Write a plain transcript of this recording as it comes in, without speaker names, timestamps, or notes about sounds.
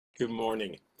Good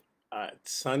morning.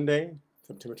 It's Sunday,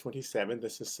 September 27th.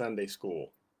 This is Sunday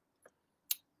school.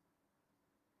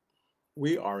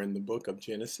 We are in the book of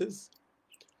Genesis.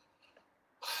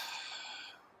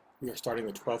 We are starting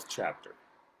the 12th chapter.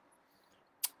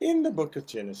 In the book of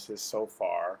Genesis so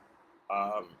far,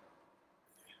 God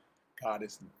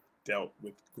has dealt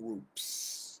with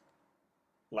groups.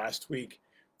 Last week,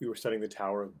 we were studying the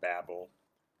Tower of Babel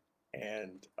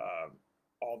and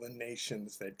all the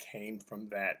nations that came from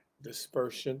that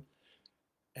dispersion.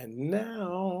 And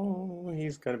now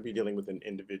he's going to be dealing with an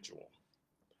individual.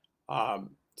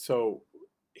 So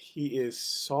he is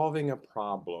solving a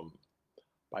problem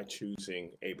by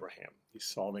choosing Abraham. He's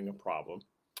solving a problem.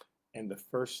 And the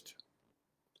first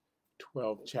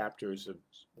 11 chapters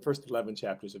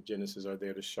of Genesis are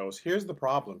there to show us, here's the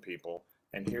problem, people,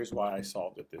 and here's why I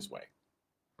solved it this way.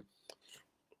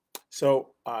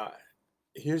 So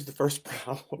here's the first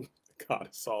problem God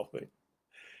is solving.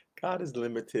 God has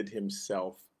limited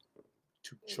himself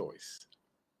to choice,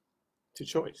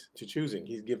 to choosing.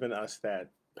 He's given us that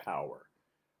power.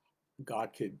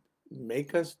 God could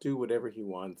make us do whatever he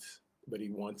wants, but he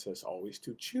wants us always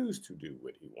to choose to do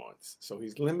what he wants. So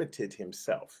he's limited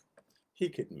himself. He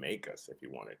could make us if he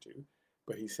wanted to,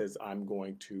 but he says, I'm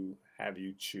going to have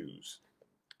you choose.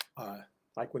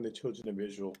 Like when the children of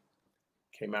Israel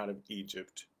came out of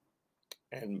Egypt,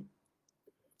 and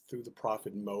through the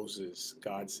prophet Moses,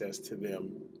 God says to them,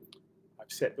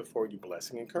 I've set before you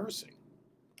blessing and cursing.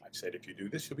 I've said, if you do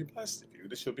this, you'll be blessed. If you do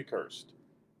this, you'll be cursed.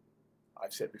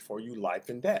 I've set before you life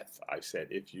and death. I've said,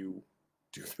 if you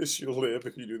do this, you'll live.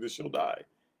 If you do this, you'll die.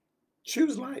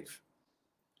 Choose life.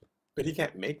 But he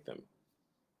can't make them.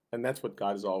 And that's what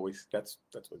God is always, that's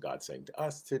what God's saying to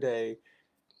us today.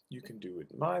 You can do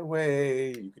it my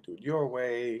way. You can do it your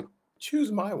way. Choose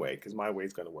my way, because my way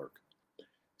is going to work.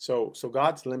 So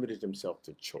God's limited himself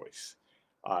to choice.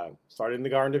 Started in the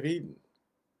Garden of Eden.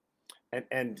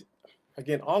 And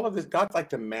again, all of this, God's like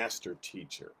the master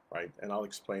teacher, right? And I'll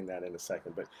explain that in a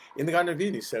second. But in the Garden of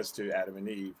Eden, he says to Adam and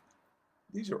Eve,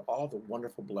 these are all the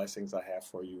wonderful blessings I have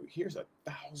for you. Here's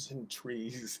 1,000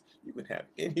 trees. You can have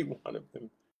any one of them.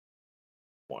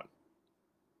 One.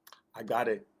 I got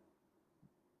to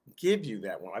give you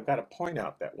that one. I've got to point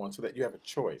out that one so that you have a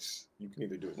choice. You can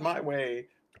either do it my way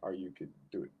or you could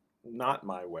do it not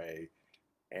my way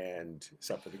and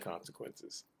suffer the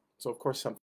consequences. So, of course,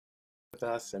 something with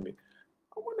us, I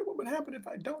wonder what would happen if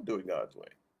I don't do it God's way.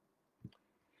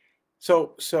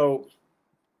 So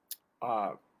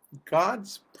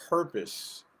God's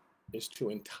purpose is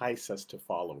to entice us to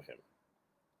follow him,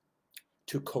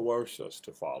 to coerce us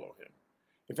to follow him.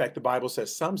 In fact, the Bible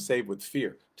says some save with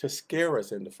fear, to scare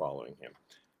us into following him.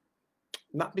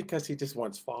 Not because he just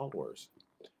wants followers,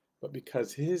 but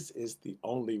because his is the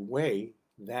only way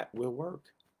that will work.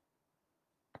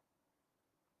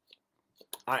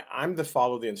 I'm the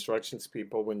follow the instructions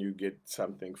people when you get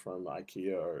something from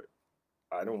IKEA, or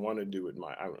I don't want to do it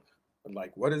I'm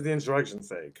like, what does the instructions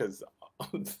say? Because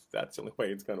that's the only way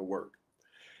it's going to work.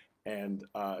 And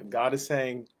God is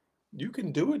saying, you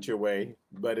can do it your way,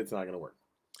 but it's not going to work.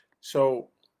 So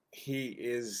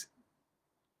he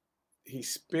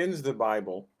spins the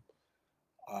Bible,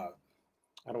 I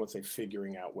don't want to say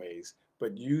figuring out ways,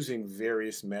 but using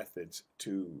various methods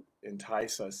to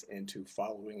entice us into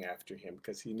following after him,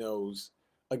 because he knows,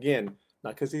 again,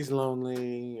 not because he's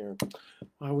lonely or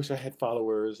I wish I had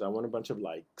followers, I want a bunch of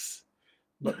likes,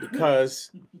 but because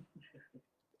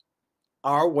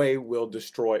our way will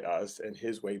destroy us and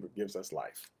his way gives us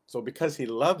life. So because he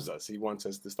loves us, he wants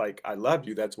us to, like, I love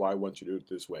you, that's why I want you to do it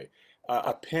this way.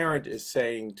 A parent is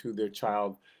saying to their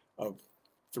child of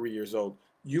 3 years old,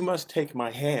 you must take my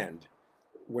hand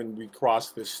when we cross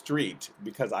the street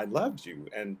because I loved you,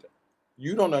 and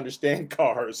you don't understand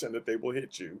cars and that they will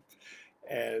hit you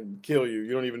and kill you.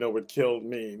 You don't even know what kill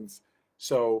means.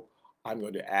 So I'm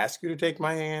going to ask you to take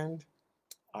my hand.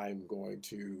 I'm going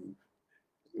to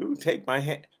take my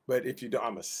hand. But if you don't,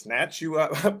 I'm going to snatch you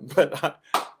up. But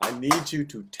I need you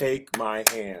to take my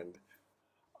hand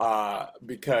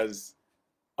because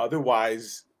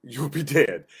otherwise you'll be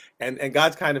dead. And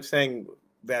God's kind of saying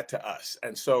that to us.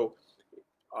 And so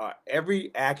every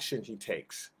action he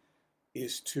takes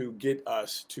is to get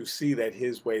us to see that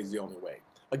his way is the only way.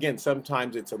 Again,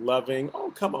 sometimes it's a loving,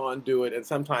 oh, come on, do it. And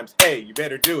sometimes, hey, you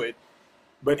better do it.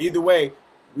 But either way,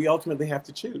 we ultimately have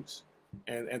to choose.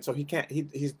 And so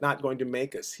he's not going to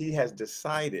make us. He has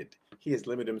decided, he has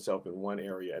limited himself in one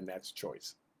area, and that's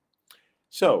choice.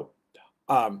 So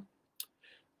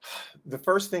the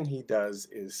first thing he does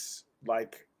is,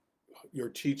 like your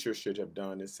teacher should have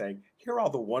done, is saying, here are all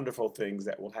the wonderful things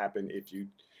that will happen if you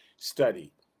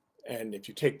study, And if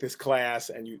you take this class,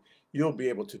 and you'll be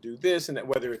able to do this, and that,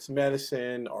 whether it's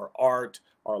medicine or art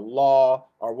or law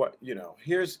or what,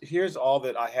 here's all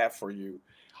that I have for you,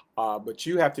 but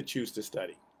you have to choose to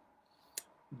study.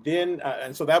 Then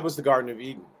and so that was the Garden of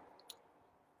Eden.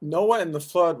 Noah and the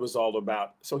flood was all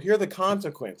about, so here are the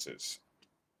consequences.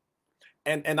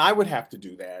 And I would have to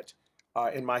do that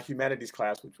in my humanities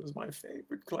class, which was my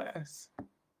favorite class.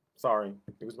 Sorry,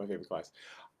 it was my favorite class,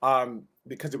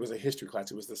 because it was a history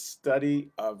class. It was the study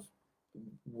of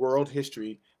world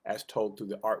history as told through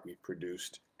the art we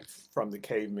produced from the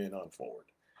cavemen on forward.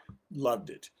 Loved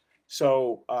it.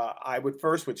 So I would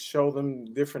show them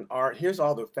different art. Here's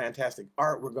all the fantastic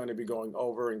art we're going to be going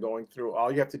over and going through.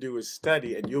 All you have to do is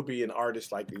study, and you'll be an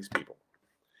artist like these people.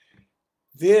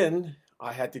 Then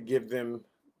I had to give them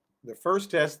the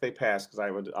first test. They passed, because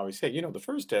I would always say, the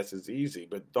first test is easy,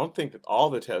 but don't think that all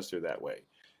the tests are that way.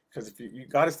 Because if you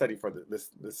got to study for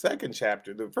the second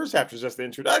chapter. The first chapter is just the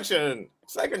introduction.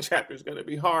 Second chapter is going to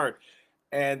be hard.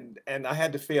 And I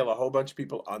had to fail a whole bunch of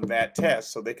people on that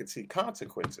test so they could see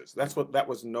consequences. That's what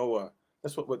Noah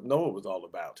was all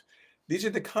about. These are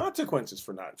the consequences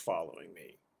for not following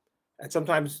me. And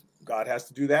sometimes God has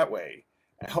to do that way.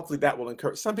 And hopefully that will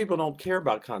encourage. Some people don't care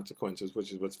about consequences,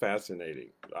 which is what's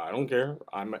fascinating. I don't care.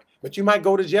 But you might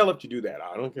go to jail if you do that.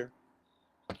 I don't care.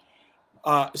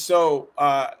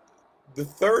 The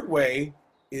third way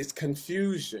is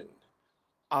confusion.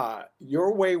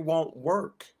 Your way won't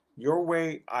work. Your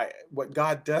way, what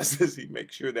God does is he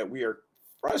makes sure that we are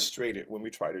frustrated when we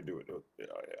try to do it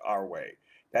our way,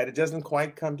 that it doesn't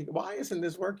quite come together. Why isn't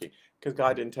this working? Because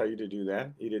God didn't tell you to do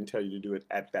that. He didn't tell you to do it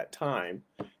at that time,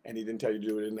 and he didn't tell you to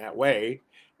do it in that way.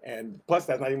 And plus,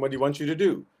 that's not even what he wants you to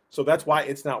do. So that's why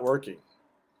it's not working.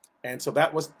 And so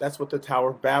that's what the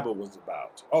Tower of Babel was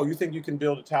about. Oh, you think you can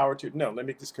build a tower too? No, let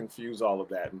me just confuse all of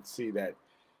that and see that.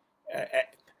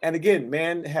 And again,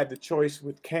 man had the choice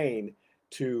with Cain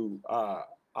to,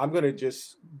 I'm going to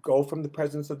just go from the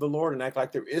presence of the Lord and act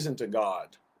like there isn't a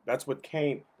God. That's what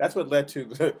led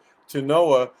to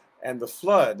Noah and the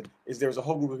flood, is there was a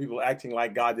whole group of people acting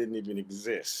like God didn't even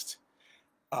exist.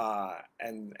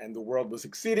 And the world was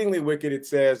exceedingly wicked, it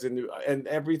says, and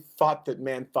every thought that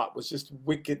man thought was just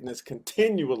wickedness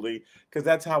continually, because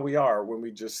that's how we are when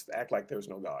we just act like there's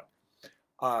no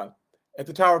God. At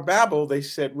the Tower of Babel, they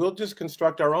said, we'll just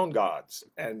construct our own gods.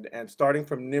 And starting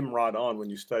from Nimrod on, when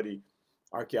you study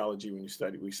archaeology, we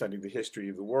study the history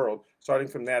of the world, starting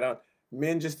from that on,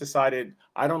 men just decided,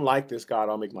 I don't like this God,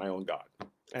 I'll make my own God.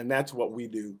 And that's what we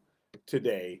do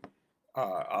today.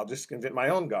 I'll just invent my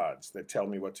own gods that tell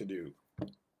me what to do.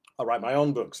 I'll write my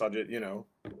own books. I'll just,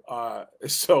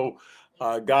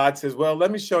 God says, well, let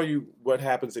me show you what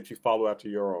happens if you follow after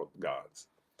your own gods.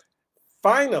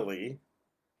 Finally,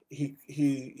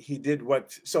 he did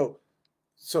what,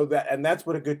 and that's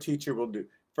what a good teacher will do.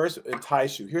 First,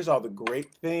 entice you. Here's all the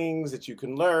great things that you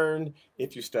can learn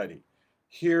if you study.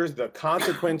 Here's the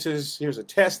consequences. Here's a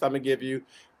test I'm gonna give you.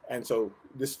 And so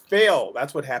this fail,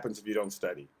 that's what happens if you don't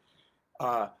study.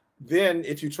 Then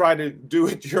if you try to do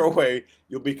it your way,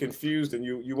 you'll be confused and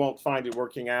you won't find it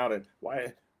working out. And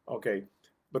why? Okay.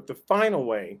 But the final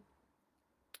way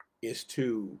is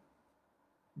to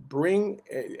bring,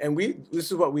 and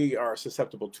this is what we are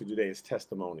susceptible to today, is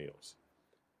testimonials.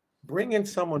 Bring in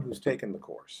someone who's taken the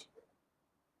course.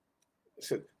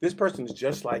 So this person is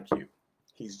just like you.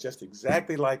 He's just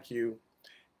exactly like you.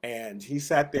 And he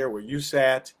sat there where you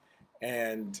sat,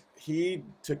 and he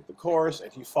took the course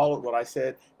and he followed what I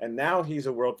said. And now he's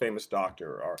a world famous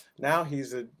doctor, or now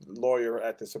he's a lawyer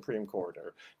at the Supreme Court,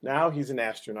 or now he's an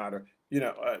astronaut, or,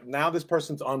 now this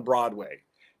person's on Broadway.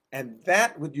 And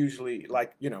that would usually,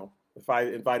 like, if I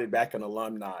invited back an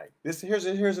alumni, here's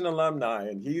an alumni,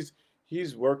 and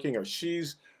he's working, or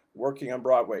she's working on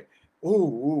Broadway.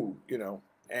 Ooh,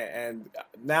 and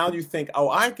now you think, oh,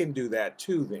 I can do that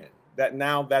too then.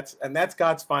 That's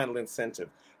God's final incentive.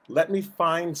 Let me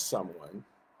find someone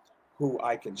who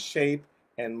I can shape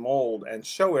and mold and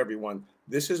show everyone,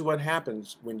 this is what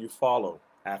happens when you follow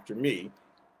after me.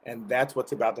 And that's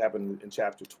what's about to happen in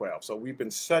chapter 12. So we've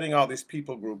been studying all these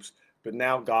people groups, but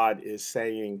now God is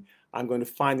saying, I'm going to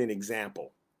find an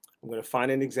example. I'm going to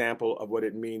find an example of what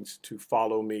it means to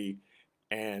follow me.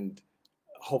 And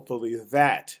hopefully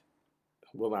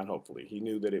he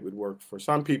knew that it would work for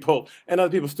some people, and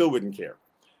other people still wouldn't care.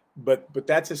 But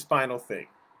that's his final thing.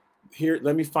 Here,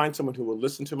 let me find someone who will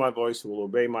listen to my voice, who will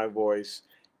obey my voice,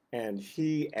 and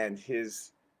he and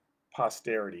his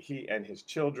posterity, he and his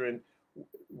children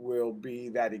will be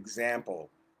that example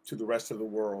to the rest of the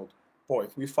world. Boy,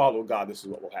 if we follow God, this is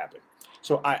what will happen.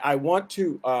 So I want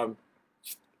to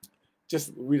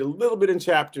just read a little bit in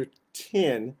chapter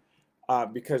 10,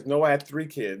 because Noah had 3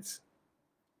 kids.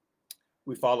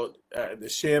 We followed the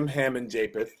Shem, Ham, and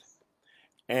Japheth.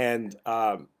 And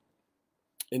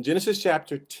in Genesis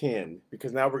chapter 10,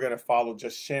 because now we're going to follow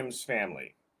just Shem's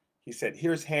family. He said,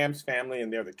 here's Ham's family,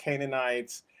 and they're the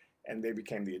Canaanites, and they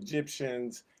became the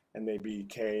Egyptians, and they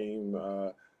became,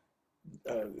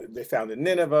 they founded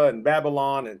Nineveh and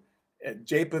Babylon, and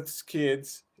Japheth's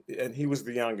kids, and he was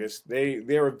the youngest.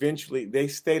 They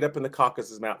stayed up in the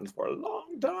Caucasus Mountains for a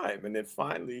long time, and then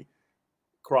finally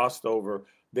crossed over.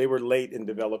 They were late in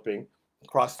developing,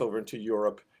 crossed over into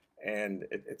Europe, and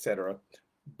etc.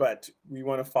 But we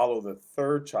want to follow the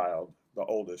 3rd child, the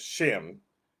oldest, Shem,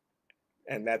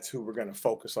 and that's who we're going to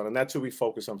focus on, and that's who we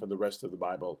focus on for the rest of the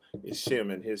Bible, is Shem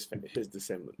and his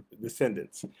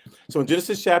descendants. So in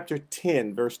Genesis chapter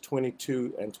 10, verse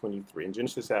 22 and 23, in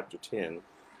Genesis chapter 10,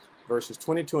 verses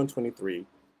 22 and 23,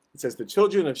 it says, the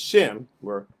children of Shem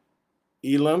were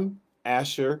Elam,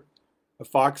 Asher,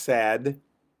 Arphaxad,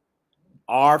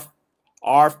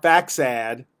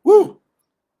 Arphaxad,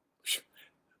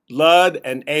 Lud,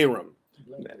 and Aram.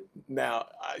 Now,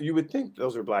 you would think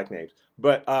those are black names,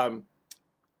 but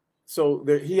so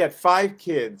he had 5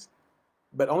 kids,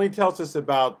 but only tells us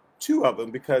about 2 of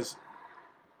them because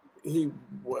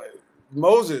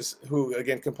Moses, who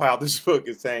again compiled this book,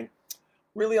 is saying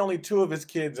really only 2 of his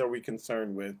kids are we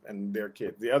concerned with, and their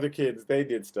kids. The other kids, they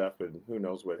did stuff, and who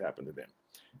knows what happened to them.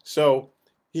 So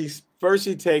he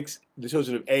takes the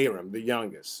children of Aram, the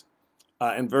youngest.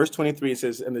 In verse 23, it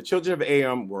says, and the children of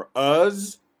Aram were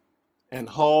Uz, and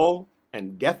Hul,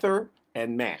 and Gether,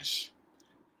 and Mash.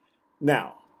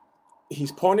 Now,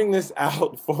 he's pointing this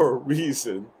out for a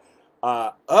reason.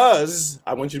 Uz,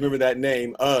 I want you to remember that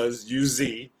name, Uz,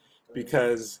 U-Z,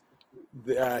 because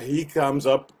he comes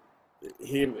up,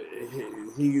 he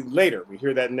later, we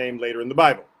hear that name later in the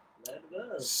Bible.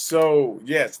 So,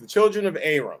 yes, the children of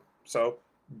Aram. So,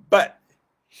 but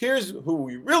here's who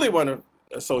we really want to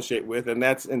associate with, and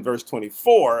that's in verse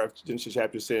 24 of Genesis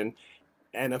chapter 10,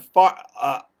 and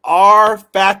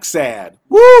Arphaxad.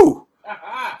 Woo!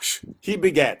 He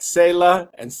begat Selah,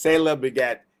 and Selah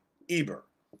begat Eber.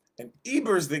 And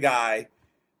Eber's the guy,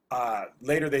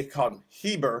 later they called him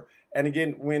Heber. And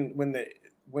again, when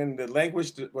the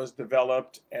language was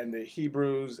developed, and the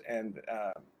Hebrews and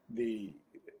the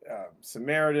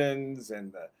Samaritans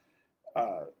and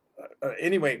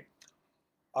anyway,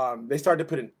 they started to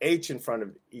put an H in front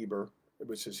of Eber,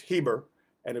 which is Heber,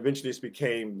 and eventually this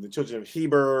became the children of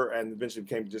Heber, and eventually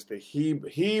became just the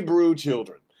Hebrew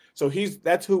children. So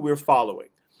that's who we're following.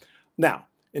 Now,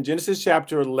 in Genesis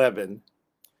chapter 11,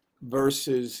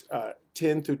 verses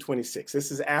 10 through 26,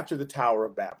 this is after the Tower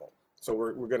of Babel. So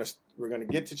we're gonna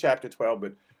get to chapter 12,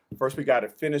 but first we got to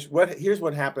finish. Here's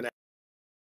what happened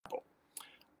after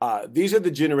Babel. These are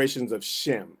the generations of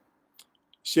Shem.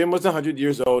 Shem was 100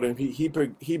 years old, and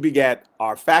he begat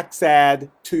Arphaxad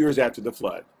 2 years after the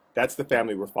flood. That's the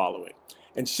family we're following.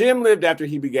 And Shem lived after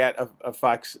he begat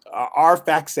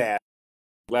Arphaxad.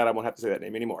 Glad I won't have to say that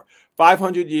name anymore.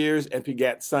 500 years and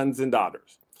begat sons and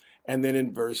daughters. And then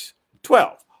in verse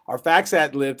 12,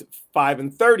 Arphaxad lived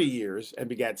 530 years and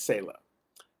begat Selah.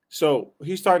 So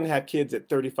he's starting to have kids at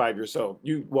 35 years old.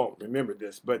 You won't remember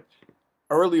this, but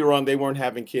earlier on, they weren't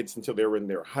having kids until they were in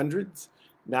their hundreds.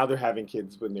 Now they're having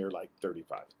kids when they're like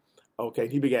 35. Okay,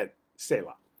 he begat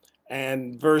Selah.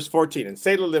 And verse 14, and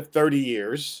Selah lived 30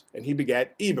 years, and he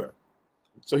begat Eber.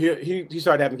 So he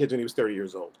started having kids when he was 30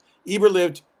 years old. Eber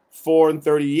lived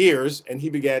 34 years, and he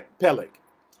begat Peleg.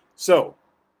 So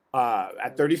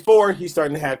at 34, he's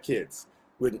starting to have kids.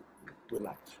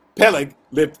 Peleg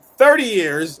lived 30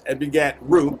 years and begat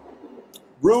Reu.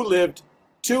 Reu lived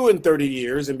 32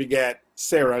 years and begat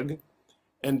Serug.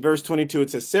 In verse 22,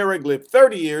 it says, Serug lived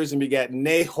 30 years and begat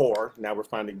Nahor. Now we're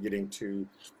finally getting to,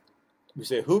 we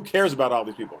say, who cares about all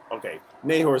these people? Okay,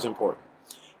 Nahor is important.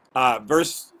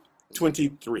 Verse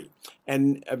 23,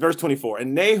 and verse 24,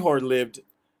 and Nahor lived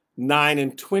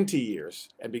 29 years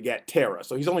and begat Terah.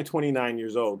 So he's only 29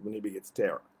 years old when he begets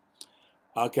Terah.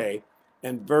 Okay,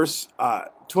 and verse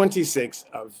 26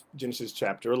 of Genesis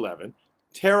chapter 11,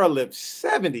 Terah lived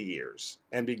 70 years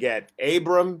and begat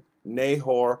Abram,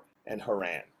 Nahor, and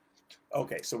Haran.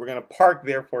 Okay, so we're going to park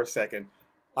there for a second.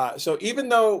 So even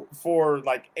though for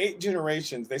like 8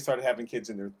 generations, they started having kids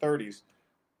in their 30s,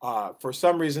 for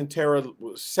some reason, Terah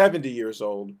was 70 years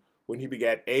old when he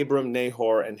begat Abram,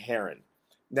 Nahor, and Haran.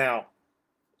 Now,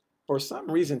 for some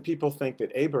reason, people think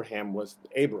that Abram was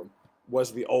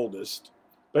the oldest,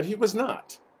 but he was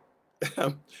not.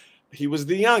 He was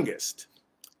the youngest.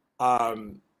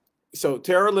 So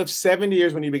Terah lived 70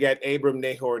 years when he begat Abram,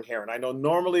 Nahor, and Haran. I know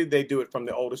normally they do it from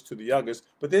the oldest to the youngest,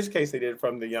 but in this case they did it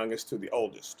from the youngest to the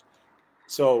oldest.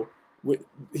 So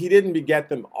he didn't beget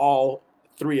them all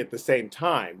three at the same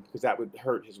time because that would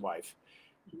hurt his wife.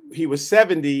 He was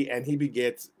 70 and he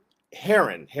begets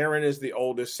Haran. Haran is the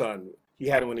oldest son. He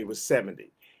had him when he was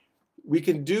 70. We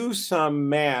can do some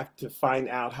math to find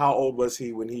out how old was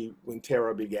he when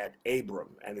Terah begat Abram,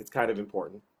 and it's kind of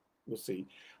important. We'll see.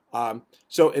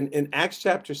 So in Acts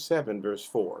chapter 7, verse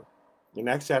 4, in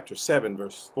Acts chapter 7,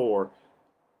 verse 4,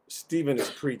 Stephen is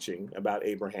preaching about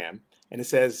Abraham, and it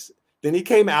says, then he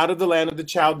came out of the land of the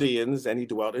Chaldeans, and he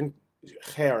dwelt in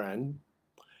Haran.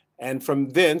 And from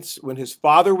thence, when his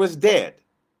father was dead,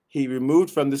 he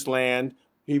removed from this land,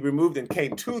 he removed and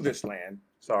came to this land,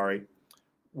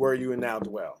 where you now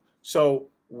dwell. So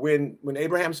when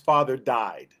Abraham's father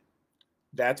died,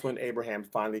 that's when Abraham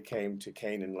finally came to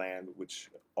Canaan land,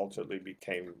 which ultimately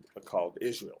became called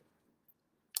Israel.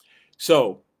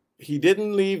 So he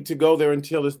didn't leave to go there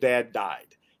until his dad died.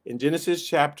 In Genesis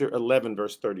chapter 11,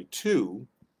 verse 32,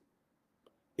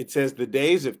 it says the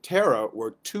days of Terah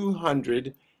were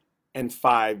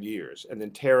 205 years, and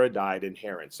then Terah died in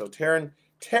Haran. So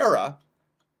Terah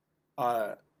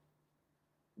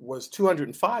was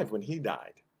 205 when he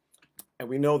died. And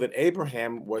we know that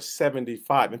Abraham was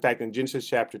 75. In fact, in Genesis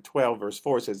chapter 12, verse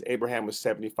 4, it says Abraham was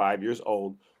 75 years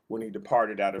old when he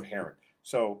departed out of Haran.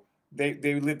 So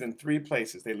they lived in three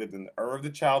places. They lived in Ur of the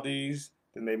Chaldees,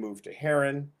 then they moved to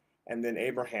Haran, and then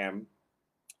Abraham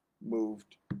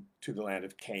moved to the land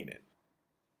of Canaan.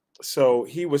 So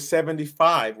he was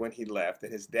 75 when he left,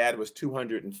 and his dad was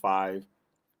 205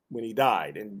 when he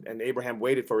died. And Abraham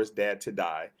waited for his dad to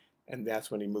die, and that's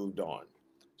when he moved on.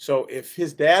 So if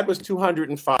his dad was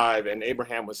 205 and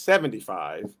Abraham was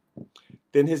 75,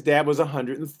 then his dad was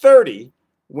 130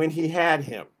 when he had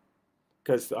him,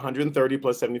 because 130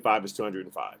 plus 75 is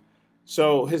 205.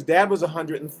 So his dad was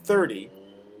 130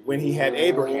 when he had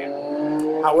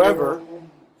Abraham. However,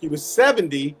 he was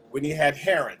 70 when he had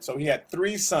Haran. So he had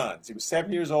three sons. He was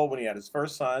 7 years old when he had his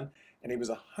first son, and he was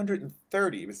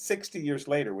 130. He was 60 years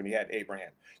later when he had Abraham.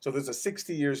 So there's a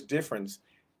 60 years difference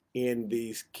in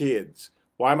these kids.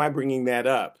 Why am I bringing that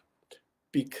up?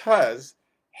 Because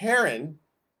Haran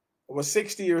was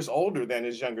 60 years older than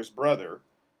his youngest brother,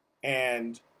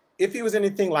 and if he was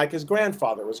anything like his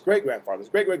grandfather, his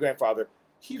great-great-grandfather,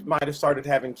 he might have started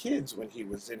having kids when he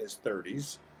was in his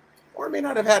 30s, or may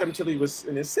not have had them until he was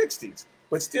in his 60s.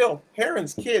 But still,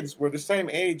 Haran's kids were the same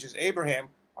age as Abraham,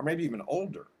 or maybe even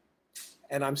older.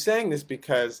 And I'm saying this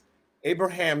because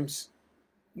Abraham's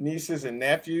nieces and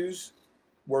nephews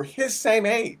were his same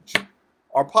age,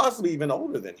 or possibly even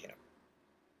older than him.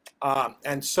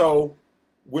 And so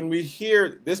when we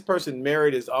hear this person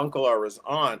married his uncle or his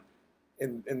aunt,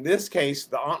 in this case,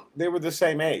 they were the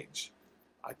same age.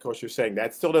 Of course, you're saying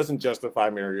that still doesn't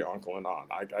justify marrying your uncle and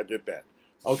aunt. I get that.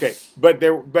 Okay, but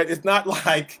it's not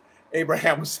like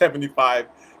Abraham was 75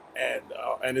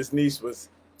 and his niece was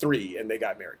 3 and they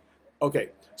got married. Okay,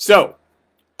 so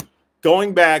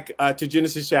going back to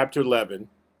Genesis chapter 11,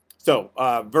 so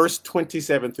verse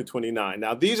 27 through 29.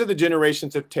 Now these are the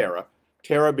generations of Terah.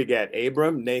 Terah begat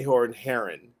Abram, Nahor, and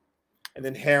Haran, and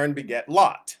then Haran begat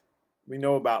Lot. We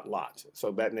know about Lot,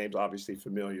 so that name's obviously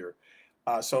familiar.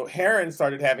 So Haran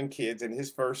started having kids, and his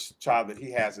first child that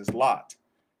he has is Lot.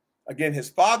 Again, his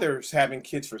father's having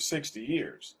kids for 60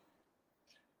 years.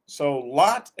 So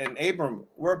Lot and Abram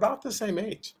were about the same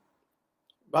age.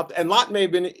 And Lot may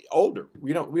have been older.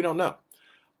 We don't know.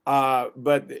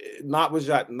 But Lot was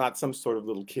not some sort of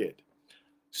little kid.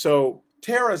 So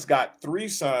Terah's got 3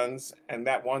 sons, and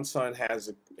that one son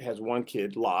has one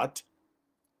kid, Lot.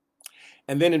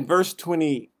 And then in verse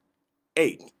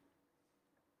 28,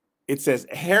 it says,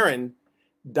 Haran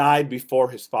died before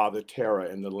his father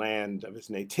Terah in the land of his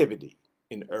nativity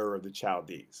in Ur of the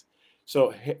Chaldees.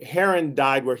 So Haran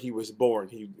died where he was born.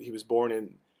 He was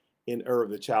born in Ur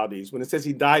of the Chaldees. When it says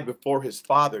he died before his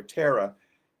father Terah,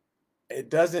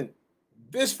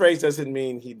 this phrase doesn't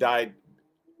mean he died,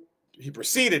 he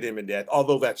preceded him in death,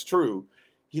 although that's true.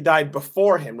 He died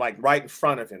before him, like right in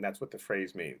front of him. That's what the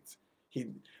phrase means.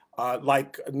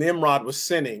 Like Nimrod was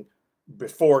sinning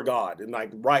before God, and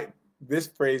this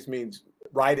phrase means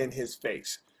right in his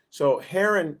face. So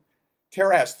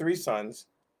Terah has 3 sons,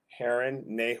 Haran,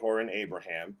 Nahor, and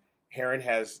Abraham. Haran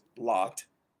has Lot,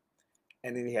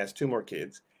 and then he has 2 more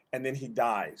kids, and then he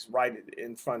dies right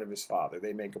in front of his father.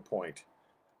 They make a point.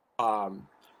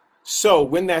 So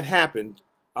when that happened,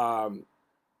 it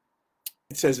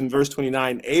says in verse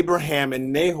 29, Abraham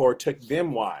and Nahor took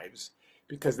them wives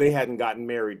because they hadn't gotten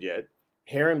married yet.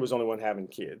 Haran was the only one having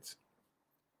kids.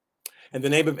 And the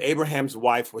name of Abraham's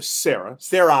wife was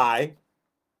Sarai,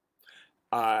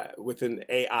 with an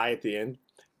AI at the end.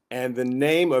 And the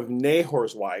name of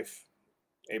Nahor's wife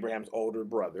Abraham's older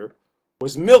brother,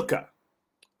 was Milcah,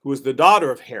 who was the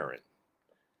daughter of Haran.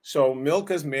 So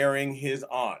Milcah's marrying his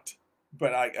aunt.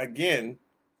 But again,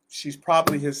 she's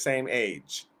probably his same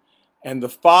age. And the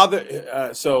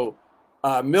father,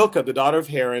 Milcah, the daughter of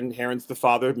Haran, Haran's the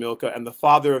father of Milcah, and the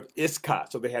father of Iscah.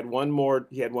 So they had one more,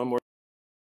 he had one more.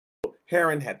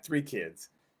 Haran had 3 kids.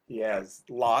 He has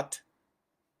Lot,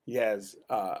 he has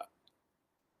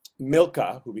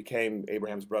Milcah, who became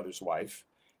Abraham's brother's wife,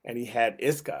 and he had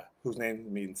Iscah, whose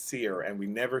name means seer, and we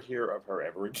never hear of her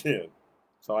ever again.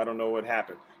 So I don't know what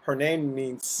happened. Her name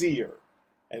means seer,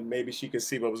 and maybe she could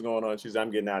see what was going on. She's, I'm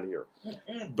getting out of here.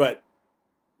 But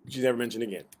she's never mentioned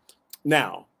again.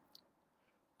 Now,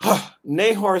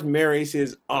 Nahor marries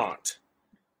his aunt.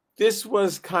 This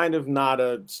was kind of not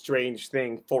a strange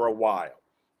thing for a while.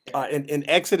 In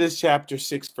Exodus chapter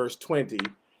 6, verse 20,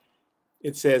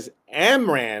 it says,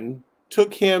 Amram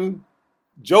took him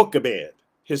Jochebed,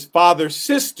 his father's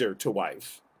sister, to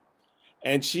wife,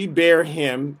 and she bare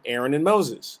him Aaron and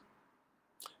Moses.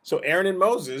 So Aaron and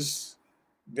Moses,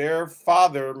 their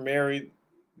father married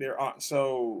their aunt.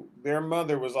 So their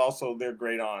mother was also their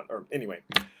great aunt, or anyway.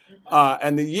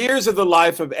 And the years of the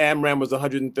life of Amram was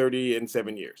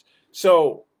 137 years.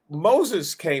 So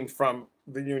Moses came from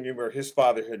the union where his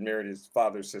father had married his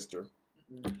father's sister.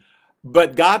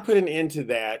 But God put an end to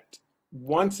that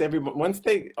once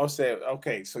they say,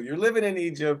 okay, so you're living in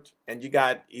Egypt and you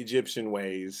got Egyptian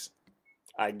ways.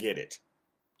 I get it.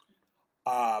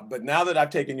 But now that I've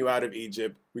taken you out of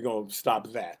Egypt, we're going to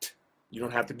stop that. You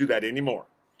don't have to do that anymore.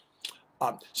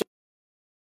 So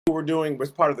what we're doing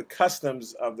was part of the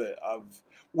customs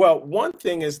well, one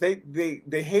thing is they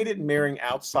hated marrying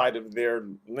outside of their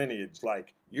lineage.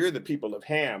 Like, you're the people of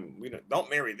Ham. Don't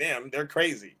marry them. They're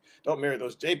crazy. Don't marry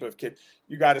those Japheth kids.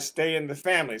 You got to stay in the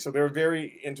family. So they're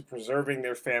very into preserving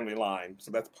their family line.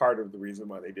 So that's part of the reason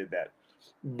why they did that.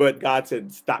 But God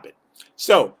said, stop it.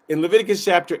 So in Leviticus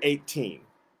chapter 18,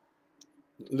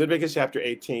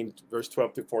 verse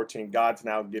 12 to 14, God's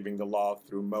now giving the law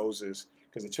through Moses,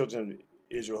 because the children of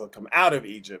Israel had come out of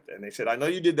Egypt. And they said, I know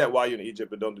you did that while you're in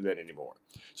Egypt, but don't do that anymore.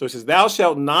 So it says, thou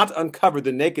shalt not uncover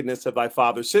the nakedness of thy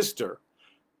father's sister,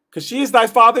 because she is thy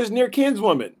father's near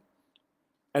kinswoman.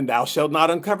 And thou shalt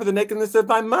not uncover the nakedness of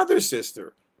thy mother's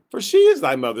sister, for she is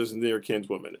thy mother's near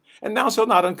kinswoman. And thou shalt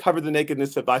not uncover the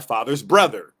nakedness of thy father's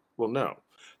brother. Well, no.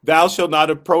 Thou shalt not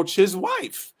approach his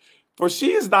wife, for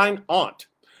she is thine aunt.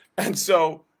 And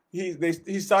so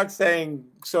he starts saying,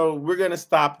 so we're going to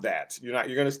stop that. You're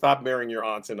going to stop marrying your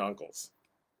aunts and uncles.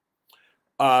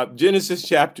 Genesis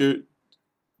chapter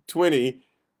 20,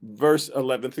 verse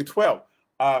 11 through 12.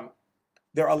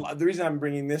 The reason I'm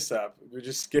bringing this up, we're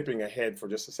just skipping ahead for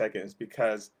just a second, is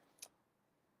because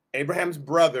Abraham's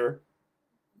brother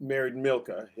married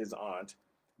Milcah, his aunt.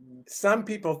 Some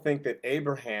people think that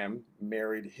Abraham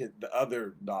married the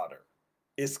other daughter,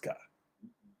 Iscah.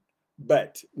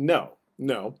 But no.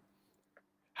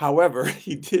 However,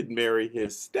 he did marry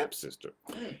his stepsister.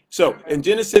 So in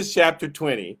Genesis chapter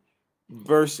 20,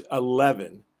 verse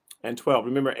 11 and 12,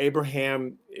 remember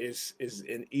Abraham is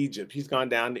in Egypt. He's gone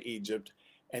down to Egypt,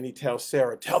 and he tells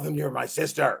Sarah, tell them you're my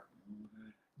sister.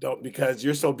 Don't, because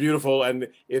you're so beautiful, and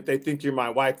if they think you're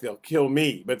my wife, they'll kill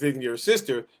me. But if they think you're a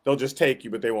sister, they'll just take you,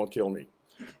 but they won't kill me.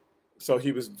 So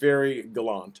he was very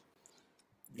gallant.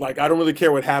 Like, I don't really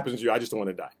care what happens to you. I just don't want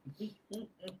to die.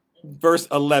 Verse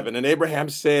 11, and Abraham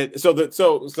said, so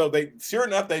they, sure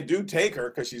enough, they do take her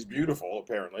because she's beautiful,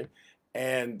 apparently.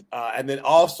 And then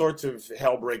all sorts of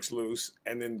hell breaks loose.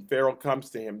 And then Pharaoh comes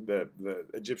to him, the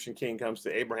Egyptian king comes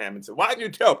to Abraham and said, why didn't you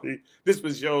tell me this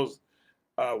was your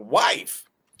wife?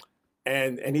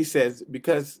 And he says,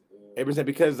 Abraham said,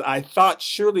 because I thought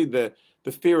surely the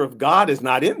fear of God is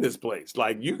not in this place.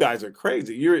 Like, you guys are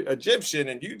crazy. You're Egyptian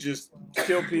and you just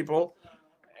kill people,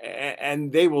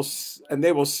 and they will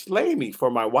slay me for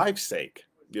my wife's sake.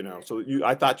 So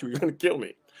I thought you were going to kill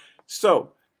me.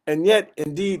 So, and yet,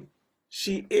 indeed,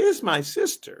 she is my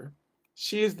sister.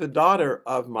 She is the daughter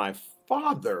of my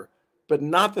father, but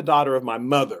not the daughter of my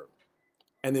mother.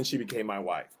 And then she became my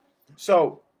wife.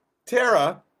 So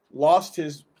Terah lost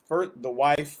the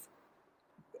wife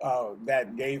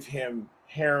that gave him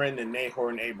Haran and Nahor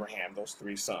and Abraham, those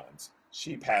 3 sons.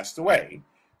 She passed away.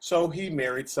 So he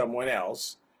married someone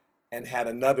else and had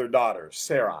another daughter,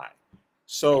 Sarai.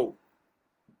 So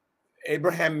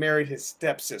Abraham married his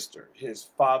stepsister, his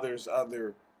father's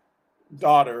other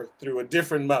daughter, through a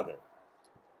different mother.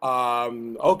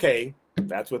 Okay,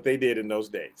 that's what they did in those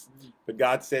days. But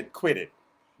God said, quit it.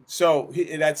 So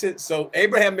that's it. So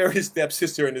Abraham married his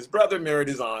stepsister and his brother married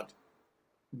his aunt.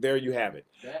 There you have it.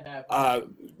 That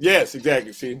happened. Yes,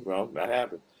 exactly. See, well, that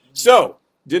happened. So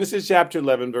Genesis chapter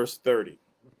 11, verse 30.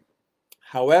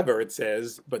 However, it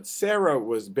says, but Sarah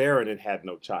was barren and had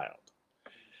no child.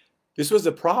 This was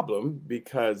a problem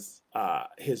because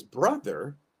his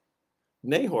brother,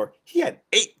 Nahor, he had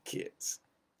 8 kids.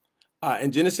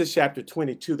 In Genesis chapter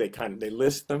 22, they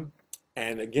list them.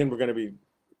 And again, we're going to be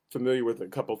familiar with a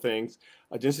couple things.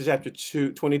 Genesis chapter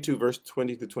 22, verse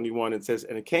 20 to 21, it says,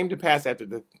 and it came to pass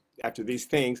after these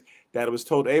things that it was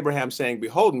told Abraham, saying,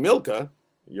 behold, Milcah,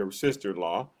 your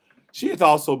sister-in-law, she hath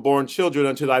also borne children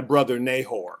unto thy brother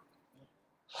Nahor.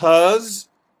 Huz,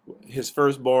 his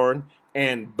firstborn,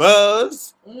 and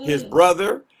Buz, his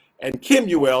brother, and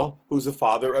Kemuel, who's the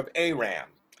father of Aram.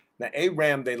 Now,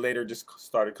 Aram, they later just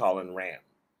started calling Ram.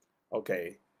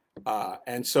 Okay.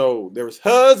 And so there was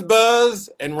Huz, Buz,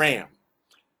 and Ram.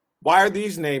 Why are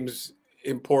these names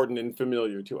important and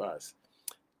familiar to us?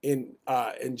 In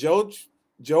Job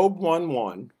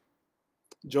 1:1,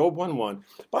 Job 1:1.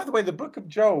 By the way, the book of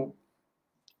Job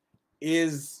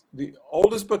is the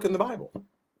oldest book in the Bible.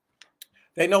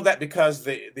 They know that because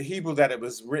the Hebrew that it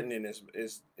was written in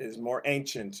is more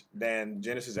ancient than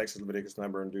Genesis, Exodus, Leviticus,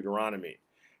 Number, and Deuteronomy.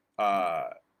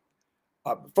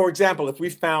 For example,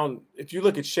 if you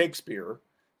look at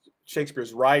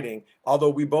Shakespeare's writing, although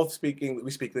we speak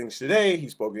English today, he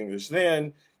spoke English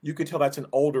then, you could tell that's an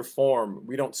older form.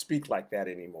 We don't speak like that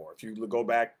anymore. If you go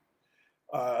back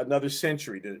another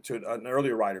century to an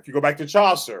earlier writer, if you go back to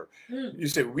Chaucer, you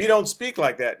say we don't speak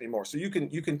like that anymore. So you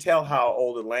can tell how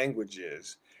old the language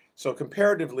is. So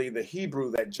comparatively, the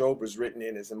Hebrew that Job was written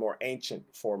in is a more ancient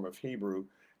form of Hebrew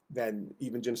than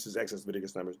even Genesis, Exodus,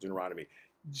 Leviticus, Numbers, Deuteronomy.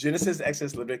 Genesis,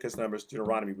 Exodus, Leviticus, Numbers,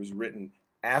 Deuteronomy was written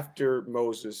after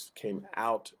Moses came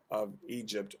out of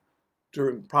Egypt,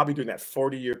 probably during that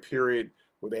 40-year period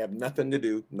where they have nothing to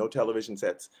do, no television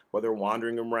sets, while they're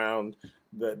wandering around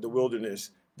the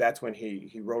wilderness. That's when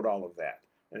he wrote all of that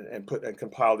and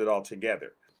compiled it all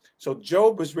together. So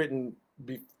Job was written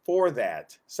before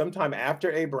that, sometime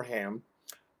after Abraham,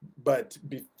 but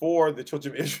before the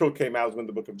children of Israel came out is when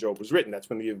the book of Job was written. That's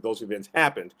when those events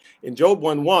happened. In Job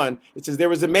 1:1, it says, there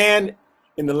was a man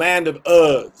in the land of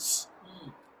Uz.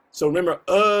 So remember,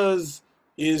 Uz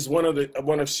is one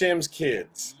of Shem's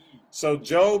kids. So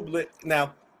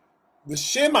now the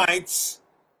Shemites,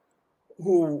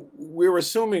 who we're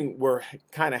assuming were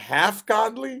kind of half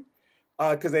godly,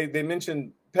 because they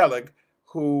mentioned Peleg,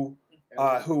 who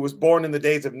was born in the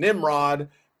days of Nimrod,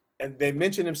 and they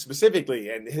mentioned him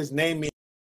specifically, and his name means,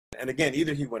 and again,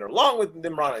 either he went along with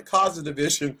Nimrod and caused the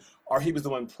division, or he was the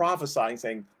one prophesying,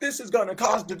 saying, this is going to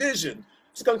cause division.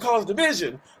 It's going to cause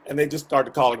division. And they just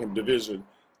started calling him division.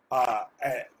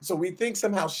 So we think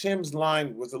somehow Shem's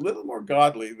line was a little more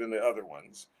godly than the other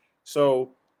ones.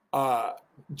 So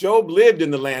Job lived in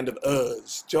the land of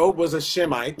Uz. Job was a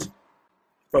Shemite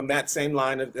from that same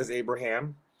line as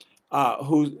Abraham.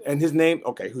 Whose name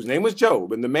was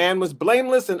Job, and the man was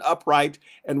blameless and upright,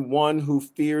 and one who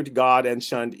feared God and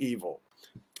shunned evil.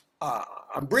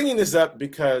 I'm bringing this up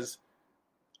because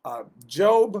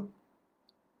Job,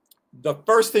 the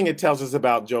first thing it tells us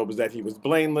about Job is that he was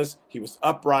blameless, he was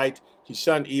upright, he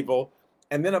shunned evil,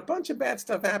 and then a bunch of bad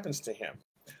stuff happens to him.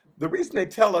 The reason they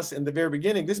tell us in the very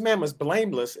beginning this man was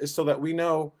blameless is so that we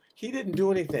know he didn't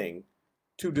do anything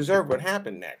to deserve what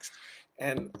happened next.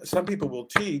 And some people will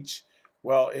teach,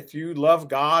 well, if you love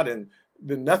God,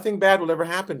 then nothing bad will ever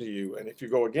happen to you. And if you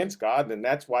go against God, then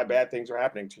that's why bad things are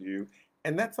happening to you.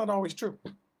 And that's not always true.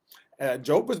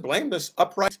 Job was blameless,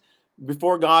 upright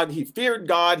before God. He feared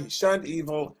God. He shunned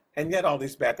evil. And yet all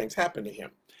these bad things happened to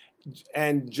him.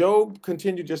 And Job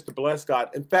continued just to bless God.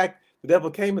 In fact, the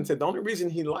devil came and said, the only reason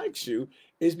he likes you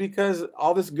is because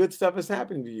all this good stuff is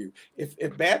happening to you.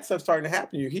 If bad stuff's starting to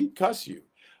happen to you, he'd cuss you.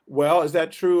 Well, is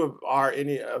that true of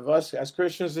any of us as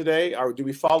Christians today? Or do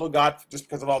we follow God just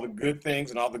because of all the good things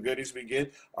and all the goodies we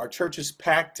get? Our church is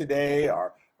packed today.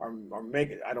 Our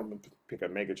mega, I don't pick a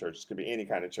mega church. It could be any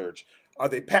kind of church. Are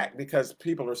they packed because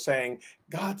people are saying,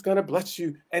 God's going to bless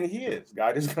you? And he is.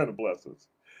 God is going to bless us.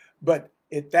 But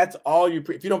if that's all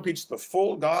if you don't preach the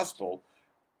full gospel,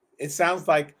 it sounds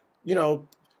like,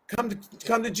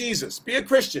 come to Jesus, be a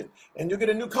Christian, and you get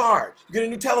a new car, you get a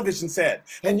new television set,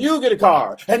 and you get a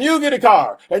car, and you get a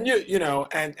car, and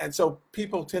and so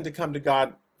people tend to come to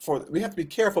God we have to be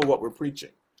careful what we're preaching,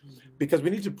 because we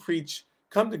need to preach,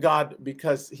 come to God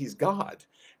because he's God,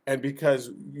 and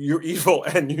because you're evil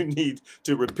and you need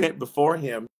to repent before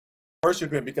him,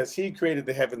 worship him because he created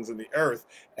the heavens and the earth,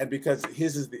 and because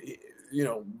his is the,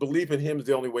 belief in him is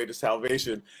the only way to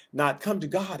salvation, not come to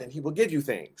God and he will give you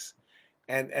things.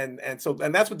 And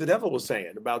that's what the devil was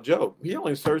saying about Job. He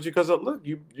only serves you because look,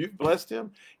 you've blessed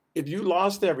him. If you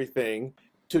lost everything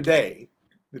today,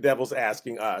 the devil's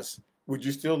asking us, would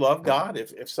you still love God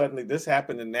if suddenly this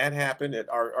happened and that happened?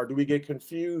 Or do we get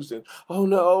confused and, oh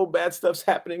no, bad stuff's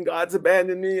happening, God's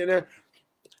abandoned me? And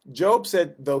Job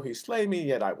said, though he slay me,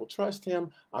 yet I will trust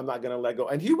him. I'm not going to let go.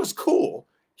 And he was cool.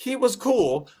 He was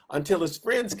cool until his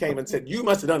friends came and said, you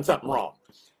must have done something wrong.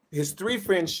 His three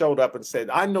friends showed up and said,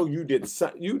 I know you did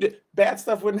bad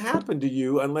stuff wouldn't happen to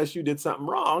you unless you did something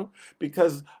wrong,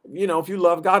 because, you know, if you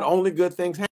love God, only good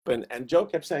things happen. And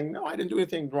Job kept saying, no, I didn't do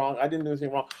anything wrong. I didn't do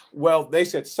anything wrong. Well, they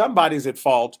said somebody's at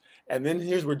fault. And then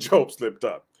here's where Job slipped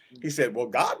up. He said, well,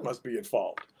 God must be at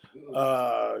fault,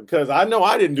 because I know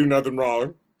I didn't do nothing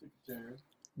wrong.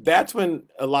 That's when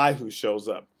Elihu shows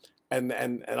up. And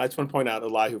I just want to point out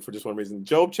Elihu for just one reason.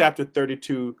 Job chapter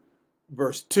 32,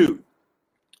 verse 2.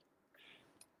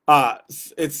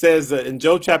 It says in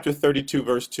Job chapter 32,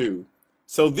 verse 2,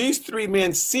 so these three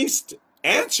men ceased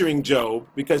answering Job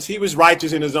because he was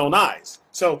righteous in his own eyes.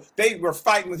 So they were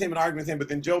fighting with him and arguing with him, but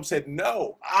then Job said,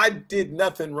 no, I did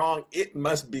nothing wrong. It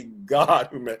must be God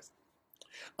who messed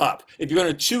up. If you're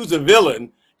going to choose a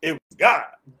villain, it was God.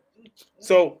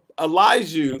 So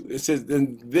Elihu, it says,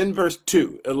 then verse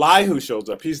 2, Elihu shows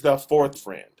up. He's the fourth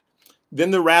friend.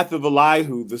 Then the wrath of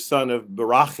Elihu, the son of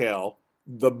Barachel,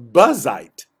 the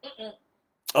Buzite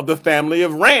of the family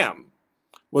of Ram,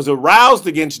 was aroused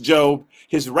against Job.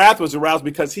 His wrath was aroused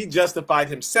because he justified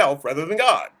himself rather than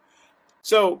God.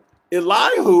 So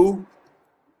Elihu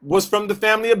was from the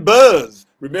family of Buz.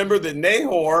 Remember that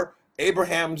Nahor,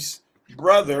 Abraham's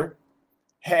brother,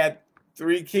 had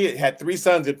three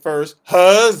sons at first,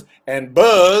 Huz and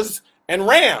Buz and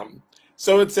Ram.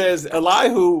 So it says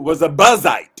Elihu was a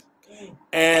Buzite.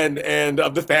 And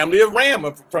of the family of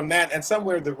Ram, from that, and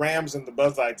somewhere the Rams and the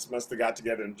Buzites must have got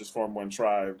together and just formed one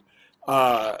tribe.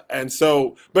 And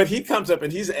so, but he comes up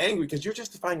and he's angry because you're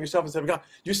justifying yourself instead of God.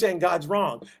 You're saying God's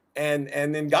wrong, and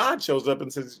then God shows up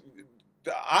and says,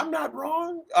 "I'm not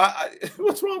wrong.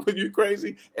 What's wrong with you,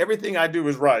 crazy? Everything I do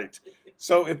is right."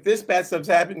 So if this bad stuff's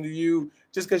happening to you,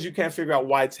 just because you can't figure out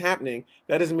why it's happening,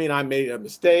 that doesn't mean I made a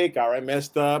mistake or I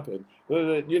messed up, and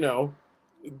you know.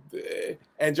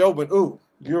 And Job went, ooh,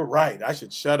 you're right, I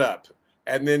should shut up.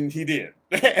 And then he did.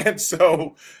 And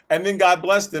then God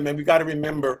blessed him. And we got to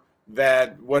remember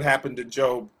that what happened to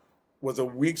Job was a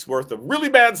week's worth of really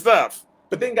bad stuff.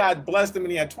 But then God blessed him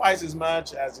and he had twice as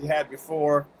much as he had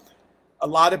before. A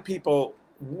lot of people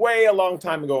way a long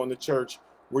time ago in the church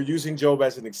were using Job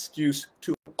as an excuse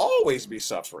to always be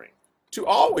suffering, to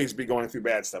always be going through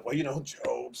bad stuff. Well, you know,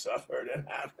 Job suffered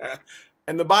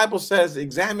and the Bible says,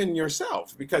 examine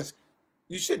yourself, because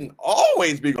you shouldn't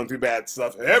always be going through bad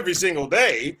stuff every single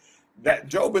day. That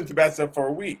Job went through bad stuff for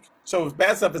a week. So if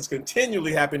bad stuff is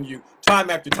continually happening to you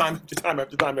time after time after time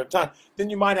after time after time,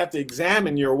 then you might have to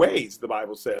examine your ways, the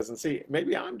Bible says, and see,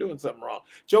 maybe I'm doing something wrong.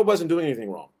 Job wasn't doing anything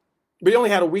wrong, but he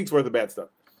only had a week's worth of bad stuff.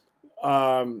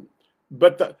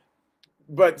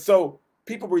 So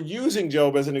people were using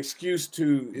Job as an excuse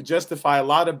to justify a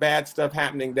lot of bad stuff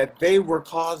happening that they were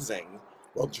causing.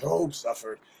 Well, Job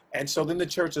suffered. And so then the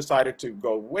church decided to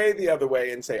go way the other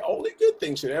way and say, only good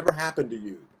things should ever happen to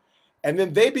you. And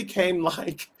then they became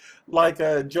like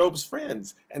Job's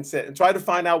friends and tried to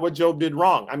find out what Job did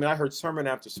wrong. I mean, I heard sermon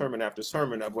after sermon after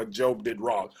sermon of what Job did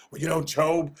wrong. Well, you know,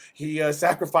 Job, he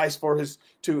sacrificed for his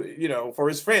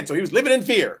friend. So he was living in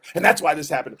fear. And that's why this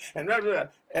happened. And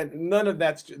none of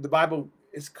that's, the Bible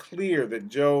is clear that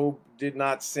Job did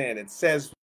not sin. It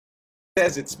says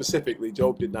it specifically,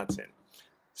 Job did not sin.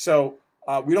 So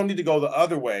we don't need to go the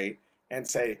other way and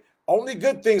say, only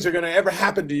good things are going to ever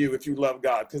happen to you if you love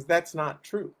God, because that's not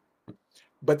true.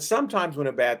 But sometimes when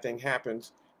a bad thing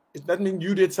happens, it doesn't mean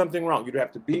you did something wrong. You don't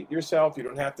have to beat yourself. You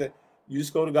don't have to, you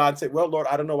just go to God and say, well, Lord,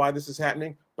 I don't know why this is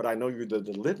happening, but I know you're the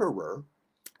deliverer.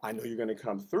 I know you're going to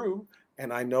come through,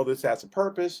 and I know this has a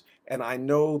purpose, and I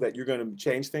know that you're going to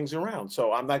change things around.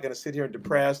 So I'm not going to sit here and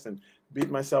depressed and beat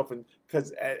myself and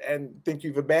think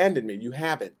you've abandoned me. You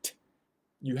haven't.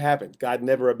 You haven't. God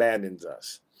never abandons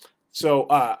us. So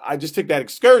I just took that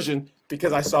excursion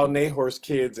because I saw Nahor's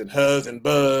kids and Huz and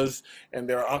Buz and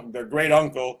their great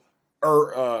uncle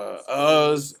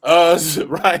Uz,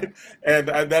 right? And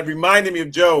that reminded me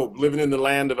of Job living in the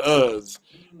land of Uz,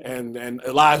 and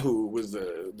Elihu was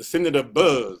the descendant of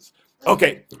Buz.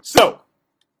 Okay, so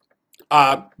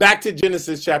back to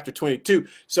Genesis chapter 22.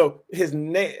 So his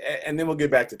name, and then we'll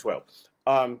get back to 12.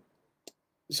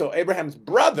 So Abraham's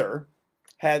brother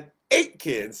had 8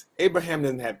 kids. Abraham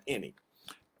didn't have any.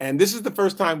 And this is the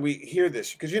first time we hear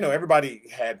this, because, you know, everybody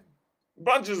had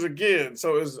bunches of kids.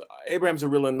 So Abraham's a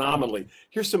real anomaly.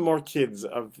 Here's some more kids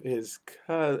of his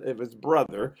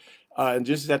brother. In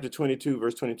Genesis chapter 22,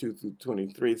 verse 22 through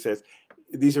 23, it says,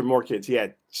 these are more kids. He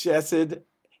had Chesed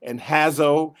and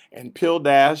Hazo and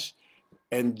Pildash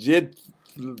and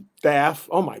Jidlaph.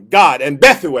 Oh my God. And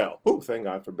Bethuel. Oh, thank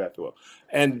God for Bethuel.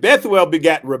 And Bethuel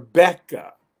begat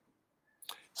Rebekah.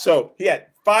 So he had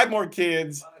 5 more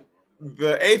kids.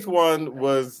 The 8th one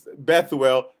was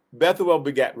Bethuel. Bethuel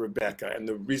begat Rebekah. And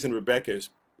the reason Rebekah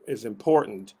is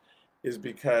important is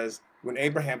because when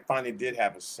Abraham finally did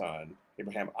have a son,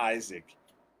 Abraham Isaac,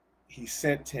 he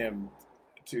sent him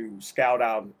to scout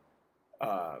out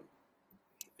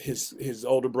his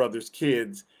older brother's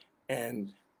kids,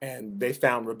 and they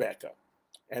found Rebekah,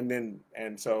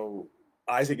 and so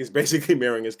Isaac is basically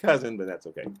marrying his cousin, but that's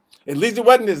okay. At least it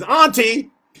wasn't his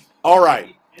auntie. All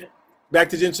right, back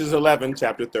to Genesis 11,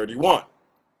 chapter 31.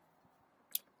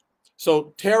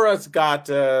 So Terah's got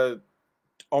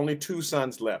only 2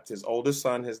 sons left. His oldest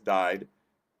son has died,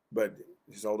 but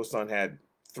his oldest son had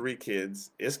 3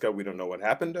 kids. Iscah, we don't know what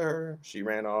happened to her. She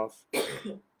ran off.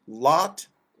 Lot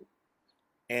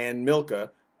and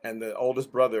Milcah, and the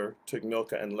oldest brother took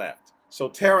Milcah and left. So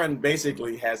Terah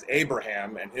basically has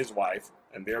Abraham and his wife,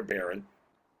 and they're barren,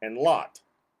 and Lot.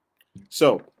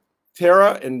 So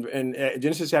Terah, in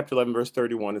Genesis chapter 11, verse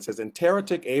 31, it says, and Terah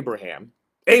took Abram,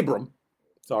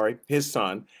 his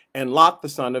son, and Lot, the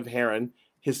son of Haran,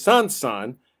 his son's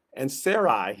son, and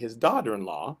Sarai, his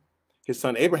daughter-in-law, his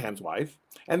son Abraham's wife,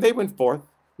 and they went forth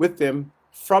with them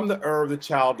from the Ur of the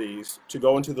Chaldees to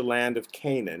go into the land of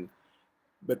Canaan,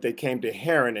 but they came to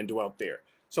Haran and dwelt there.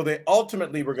 So they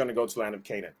ultimately were going to go to the land of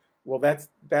Canaan. Well, that's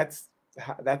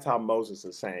how Moses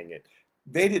is saying it.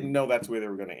 They didn't know that's where they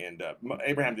were going to end up.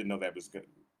 Abraham didn't know that was good,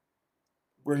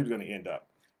 where he was going to end up.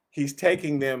 He's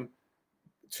taking them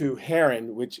to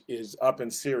Haran, which is up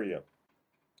in Syria.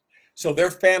 So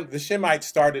their family, the Shemites,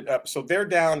 started up. So they're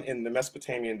down in the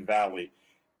Mesopotamian Valley,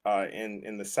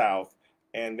 in the south,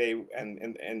 and they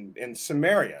in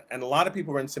Samaria, and a lot of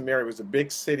people were in Samaria. It was a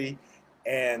big city,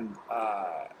 and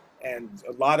a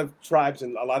lot of tribes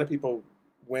and a lot of people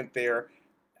went there,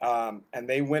 and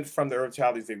they went from the Ur of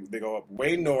Chaldees. They go up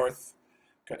way north,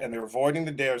 and they're avoiding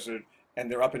the desert,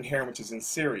 and they're up in Haran, which is in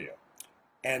Syria,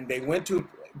 and they went to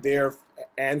their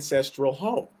ancestral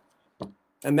home.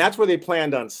 And that's where they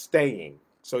planned on staying.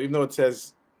 So even though it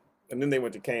says, and then they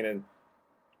went to Canaan,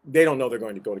 they don't know they're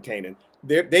going to go to Canaan.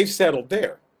 They've settled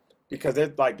there because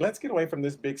they're like, let's get away from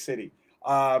this big city.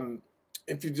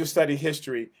 If you just study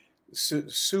history,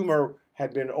 Sumer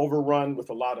had been overrun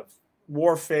with a lot of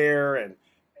warfare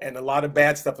and a lot of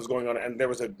bad stuff was going on. And there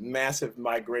was a massive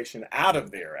migration out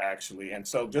of there, actually. And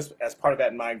so just as part of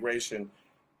that migration,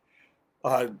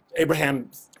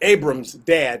 Abram's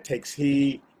dad takes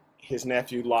his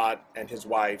nephew Lot and his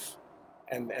wife,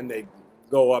 and they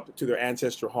go up to their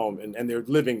ancestral home, and they're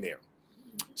living there.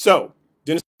 So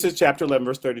Genesis chapter 11,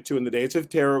 verse 32, in the days of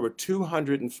Terah were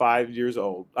 205 years,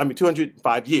 and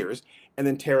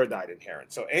then Terah died in Haran.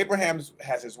 So Abraham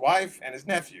has his wife and his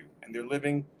nephew, and they're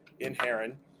living in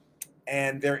Haran,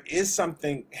 and there is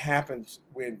something happens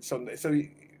when, so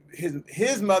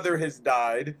his mother has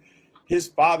died, his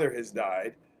father has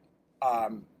died,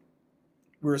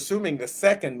 we're assuming the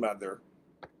second mother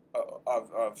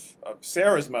of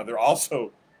Sarah's mother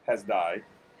also has died.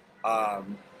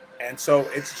 And so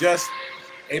it's just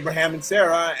Abraham and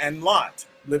Sarah and Lot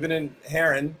living in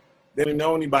Haran. They didn't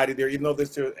know anybody there, even though this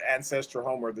is their ancestral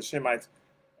home where the Shemites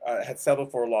had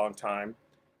settled for a long time.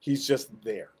 He's just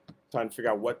there, trying to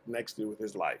figure out what next to do with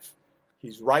his life.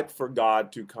 He's ripe for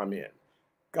God to come in.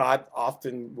 God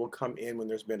often will come in when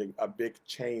there's been a big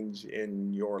change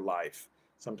in your life.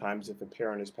 Sometimes if a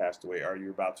parent has passed away, or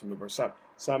you're about to move, or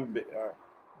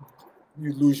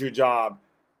you lose your job,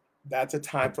 that's a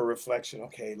time for reflection.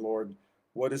 Okay, Lord,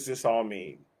 what does this all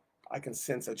mean? I can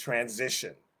sense a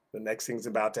transition. The next thing's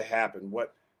about to happen.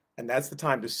 And that's the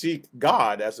time to seek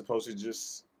God as opposed to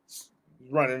just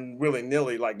running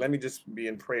willy-nilly. Like, let me just be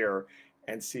in prayer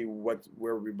and see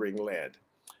where we bring led.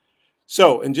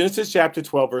 So in Genesis chapter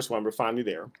 12, verse 1, we're finally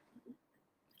there.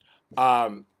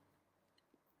 I'm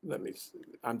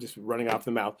just running off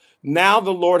the mouth. Now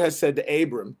the Lord has said to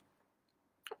Abram,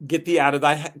 get thee out of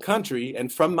thy country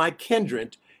and from thy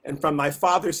kindred and from thy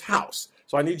father's house.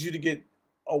 So I need you to get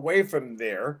away from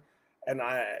there, and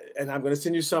I'm going to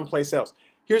send you someplace else.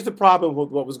 Here's the problem with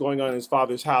what was going on in his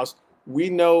father's house. We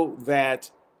know that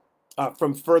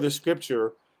from further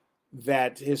scripture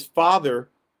that his father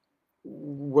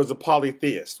was a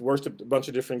polytheist, worshipped a bunch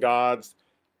of different gods.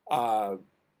 The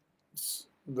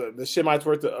Shemites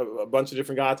worked a bunch of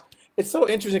different gods. It's so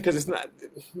interesting because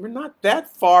we're not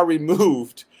that far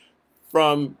removed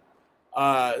from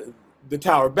the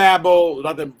Tower of Babel,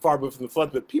 not that far removed from the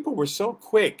flood, but people were so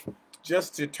quick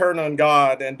just to turn on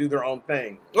God and do their own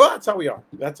thing. Well, that's how we are.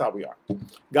 That's how we are.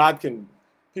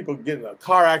 People get in a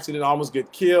car accident, almost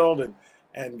get killed,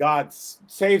 and God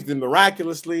saves them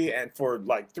miraculously. And for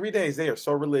like 3 days, they are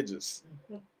so religious.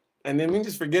 And then we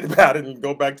just forget about it and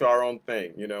go back to our own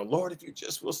thing. You know, Lord, if you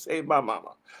just will save my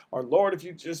mama, or Lord, if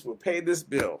you just will pay this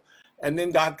bill. And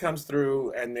then God comes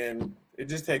through, and then it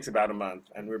just takes about a month,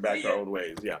 and we're back to our old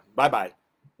ways. Yeah, bye-bye.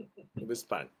 It was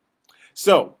fun.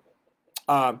 So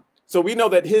we know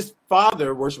that his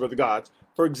father worshiped other gods.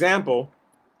 For example,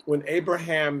 when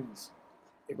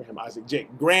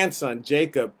grandson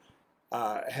Jacob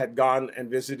had gone and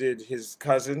visited his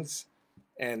cousins,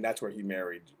 and that's where he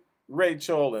married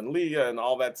Rachel and Leah and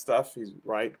all that stuff. He's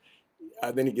right.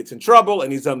 Then he gets in trouble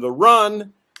and he's on the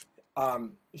run.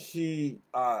 He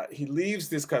leaves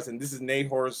this cousin. This is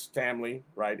Nahor's family,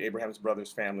 right? Abraham's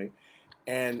brother's family,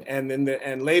 and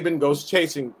Laban goes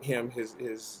chasing him, his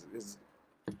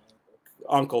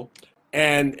uncle,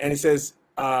 and he says,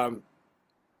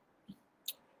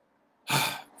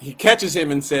 he catches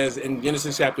him and says in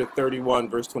Genesis chapter 31,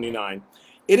 verse 29,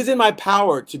 "It is in my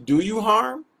power to do you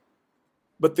harm,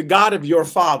 but the God of your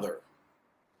father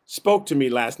spoke to me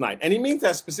last night." And he means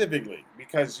that specifically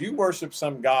because you worship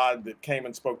some God that came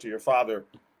and spoke to your father,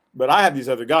 but I have these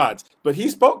other gods. But he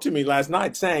spoke to me last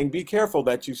night saying, be careful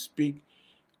that you speak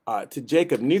to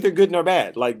Jacob, neither good nor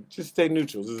bad. Like, just stay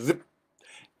neutral. Zip.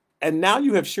 And now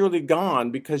you have surely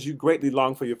gone because you greatly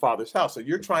long for your father's house. So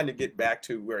you're trying to get back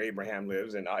to where Abraham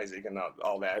lives and Isaac and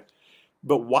all that.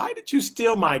 But why did you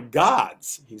steal my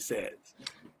gods? He says.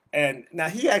 And now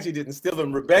he actually didn't steal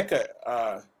them.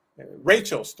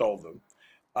 Rachel stole them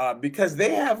because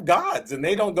they have gods and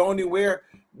they don't go anywhere.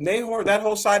 Nahor, that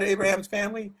whole side of Abraham's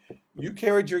family, you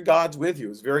carried your gods with you.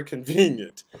 It's very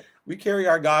convenient. We carry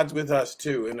our gods with us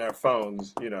too in our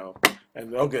phones, you know.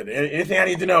 And oh, good. Anything I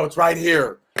need to know, it's right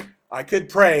here. I could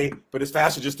pray, but it's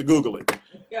faster just to Google it.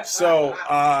 So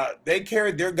they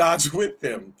carried their gods with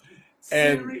them.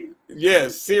 And Siri.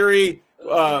 Yes, Siri.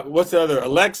 What's the other?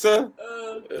 Alexa.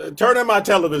 Turn on my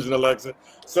television, Alexa.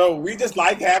 So we just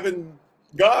like having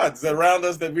gods around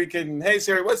us that we can. Hey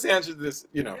Siri, what's the answer to this?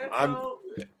 You know, Echo.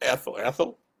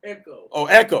 Ethel. Echo. Oh,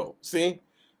 Echo. See,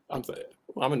 I'm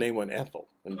gonna name one Ethel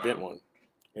and invent one.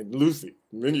 And Lucy.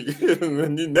 And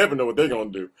then you never know what they're gonna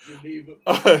do.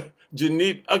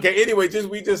 Geneva. Okay. Anyway,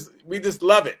 we just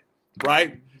love it,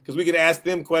 right? Because we can ask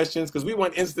them questions because we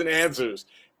want instant answers.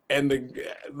 And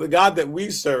the God that we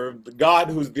serve, the God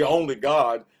who's the only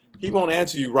God, he won't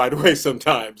answer you right away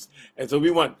sometimes. And so we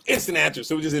want instant answers.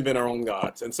 So we just invent our own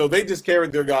gods. And so they just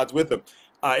carried their gods with them.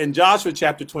 In Joshua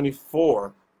chapter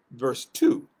 24, verse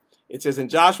 2, it says, and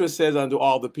Joshua says unto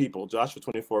all the people, Joshua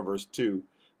 24, verse 2,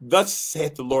 thus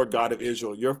saith the Lord God of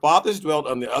Israel, your fathers dwelt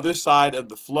on the other side of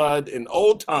the flood in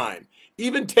old time,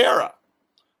 even Terah,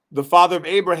 the father of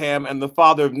Abraham and the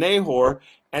father of Nahor,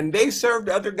 and they served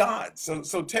other gods.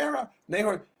 So Terah,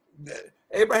 Nahor,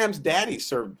 Abraham's daddy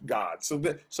served God. So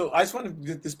I just want to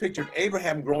get this picture of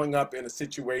Abraham growing up in a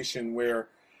situation where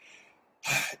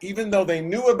even though they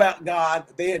knew about God,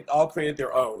 they had all created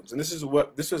their own. And this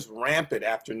was rampant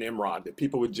after Nimrod, that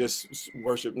people would just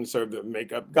worship and serve the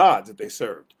make up gods that they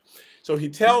served. So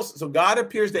God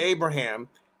appears to Abraham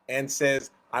and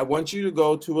says, I want you to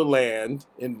go to a land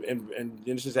in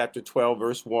Genesis chapter 12,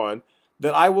 verse 1,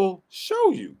 that I will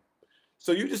show you.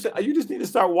 So you just need to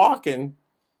start walking,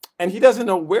 and he doesn't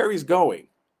know where he's going.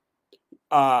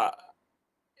 That's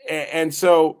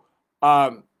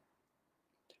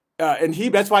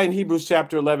why in Hebrews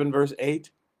chapter 11, verse 8,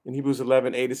 in Hebrews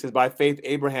 11, 8, it says, by faith,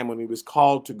 Abraham, when he was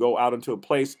called to go out into a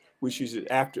place which you should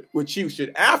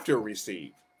after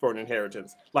receive for an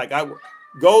inheritance. Like, I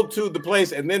go to the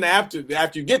place, and then after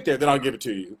you get there, then I'll give it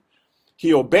to you.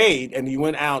 He obeyed, and he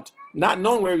went out not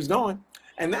knowing where he was going.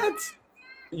 And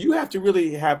you have to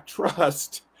really have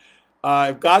trust.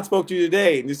 If God spoke to you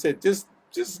today and you said, just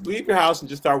leave your house and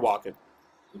just start walking.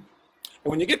 And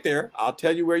when you get there, I'll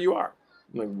tell you where you are.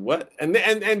 I'm like, what? And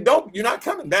you're not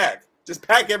coming back. Just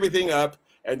pack everything up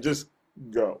and just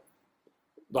go.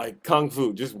 Like Kung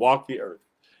Fu, just walk the earth.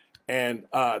 And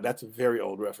that's a very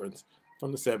old reference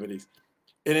from the 70s.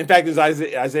 And in fact, it's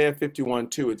Isaiah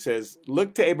 51:2. It says,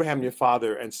 look to Abraham your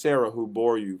father and Sarah who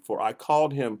bore you, for I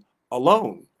called him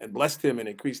alone and blessed him and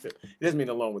increased him. It doesn't mean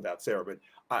alone without Sarah, but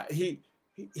he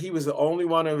was the only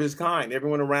one of his kind.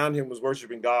 Everyone around him was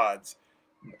worshiping gods.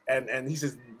 And he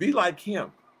says, be like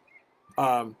him.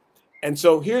 And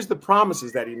so here's the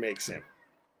promises that he makes him.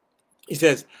 He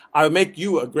says, I will make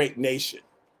you a great nation.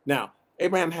 Now,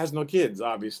 Abraham has no kids,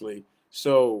 obviously.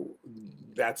 So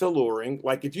that's alluring.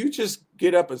 Like if you just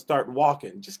get up and start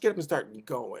walking, just get up and start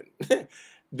going.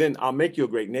 then I'll make you a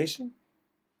great nation.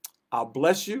 I'll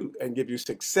bless you and give you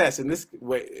success. In this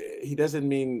way, he doesn't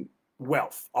mean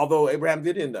wealth, although Abraham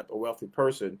did end up a wealthy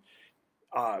person.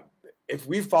 If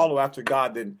we follow after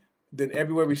God, then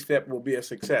everywhere we step will be a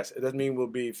success. It doesn't mean we'll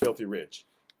be filthy rich.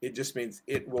 It just means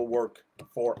it will work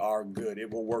for our good.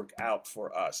 It will work out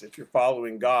for us. If you're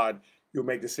following God, you'll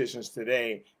make decisions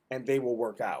today and they will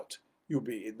work out.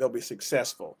 They'll be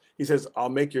successful. He says, I'll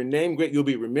make your name great. You'll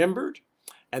be remembered,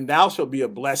 and thou shalt be a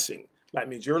blessing. That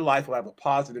means your life will have a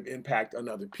positive impact on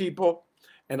other people,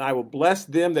 and I will bless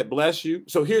them that bless you.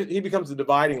 So here he becomes the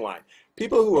dividing line.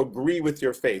 People who agree with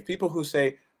your faith, people who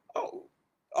say,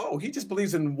 oh, he just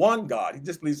believes in one God. He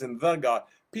just believes in the God.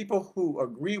 People who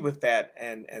agree with that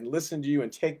and listen to you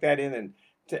and take that in, and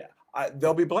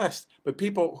they'll be blessed. But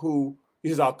people who, he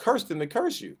says, I'll curse them that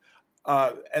curse you.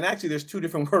 And actually, there's two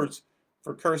different words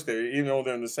for curse there, even though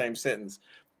they're in the same sentence.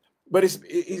 But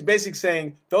he's basically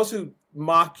saying, those who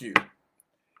mock you,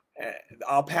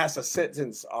 I'll pass a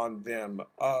sentence on them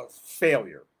of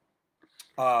failure.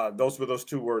 Those were those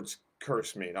two words,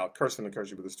 curse me. And I'll curse them and curse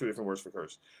you, but there's two different words for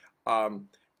curse.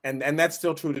 And that's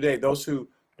still true today. Those who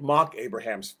mock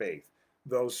Abraham's faith,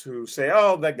 those who say,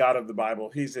 oh, that God of the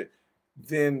Bible,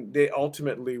 then they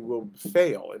ultimately will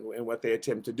fail in what they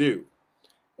attempt to do.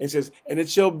 It says, and it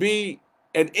shall be,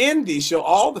 and in thee shall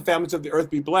all the families of the earth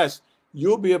be blessed.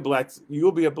 You'll be a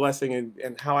blessing,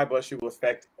 and how I bless you will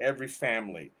affect every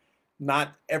family.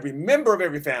 Not every member of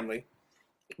every family,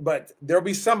 but there'll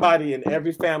be somebody in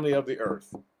every family of the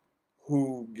earth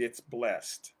who gets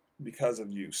blessed because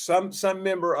of you. Some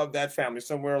member of that family,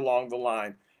 somewhere along the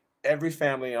line, every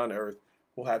family on earth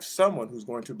will have someone who's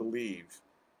going to believe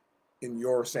in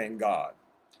your same God.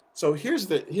 So here's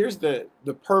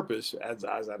the purpose, as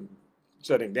I'm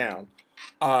shutting down,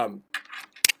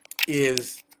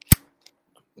 is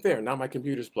there. Now my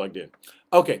computer's plugged in.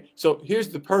 Okay, so here's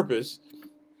the purpose.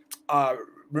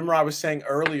 Remember I was saying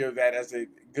earlier that as a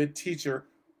good teacher,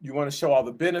 you want to show all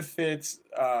the benefits,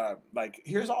 like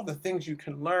here's all the things you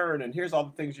can learn, and here's all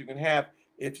the things you can have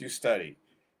if you study.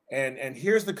 And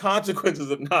here's the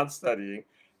consequences of not studying.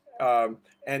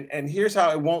 And here's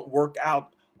how it won't work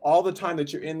out all the time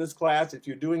that you're in this class. If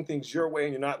you're doing things your way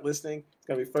and you're not listening, it's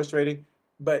going to be frustrating.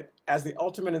 But as the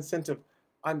ultimate incentive,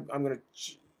 I'm going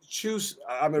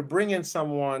to bring in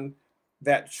someone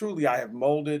that truly I have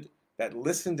molded, that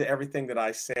listened to everything that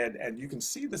I said, and you can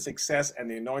see the success and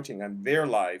the anointing on their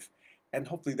life. And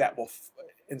hopefully that will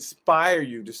inspire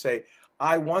you to say,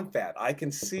 I want that. I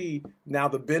can see now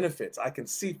the benefits. I can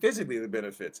see physically the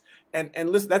benefits. And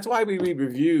listen, that's why we read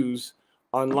reviews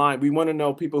online. We want to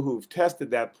know people who've tested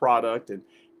that product and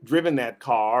driven that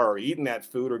car or eaten that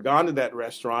food or gone to that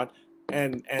restaurant.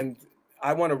 And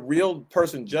I want a real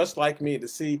person just like me to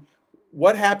see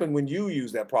what happened when you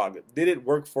use that product. Did it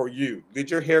work for you?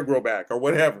 Did your hair grow back or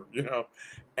whatever, you know?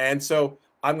 And so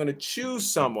I'm going to choose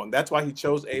someone. That's why he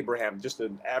chose Abraham, just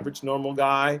an average, normal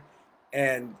guy.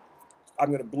 And I'm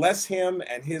going to bless him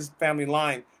and his family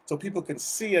line so people can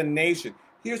see a nation.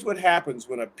 Here's what happens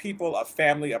when a people, a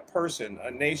family, a person,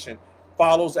 a nation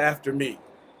follows after me.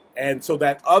 And so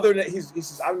that he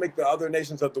says, I will make the other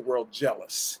nations of the world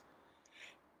jealous.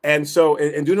 And so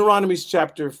in Deuteronomy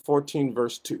chapter 14,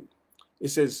 verse 2, it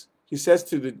says, he says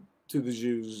to the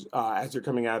Jews as they're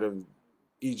coming out of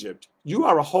Egypt, you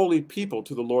are a holy people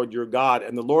to the Lord your God,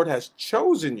 and the Lord has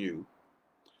chosen you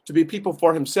to be people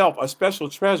for himself, a special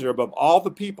treasure above all the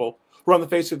people who are on the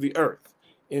face of the earth.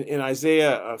 In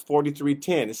Isaiah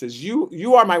 43:10, it says,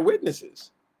 you are my witnesses,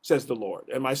 says the Lord,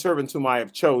 and my servants whom I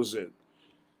have chosen.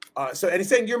 And he's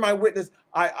saying, you're my witness.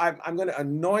 I'm going to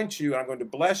anoint you. I'm going to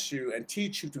bless you and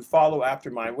teach you to follow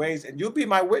after my ways, and you'll be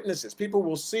my witnesses. People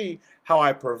will see how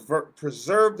I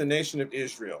preserve the nation of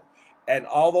Israel. And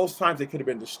all those times they could have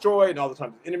been destroyed, and all the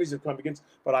times enemies have come against,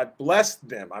 but I blessed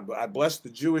them. I blessed the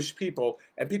Jewish people,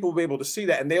 and people will be able to see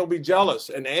that, and they'll be jealous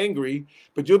and angry,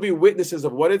 but you'll be witnesses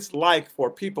of what it's like for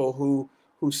people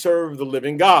who serve the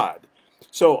living God.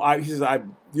 So he says,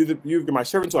 you're my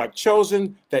servants who I've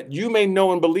chosen, that you may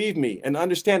know and believe me, and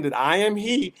understand that I am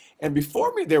he, and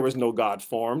before me there was no God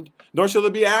formed, nor shall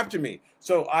there be after me.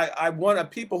 So I want a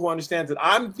people who understands that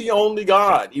I'm the only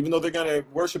God, even though they're going to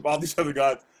worship all these other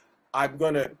gods. I'm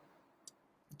going to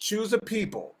choose a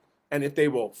people, and if they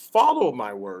will follow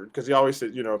my word, because he always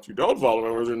says, you know, if you don't follow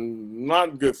my word, then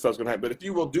not good stuff's going to happen. But if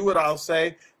you will do what I'll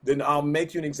say, then I'll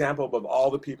make you an example of all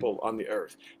the people on the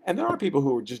earth. And there are people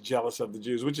who are just jealous of the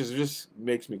Jews, which is just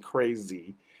makes me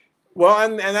crazy. Well,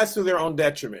 and that's to their own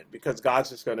detriment, because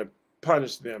God's just going to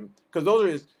punish them.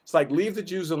 Because it's like, leave the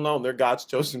Jews alone. They're God's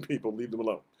chosen people. Leave them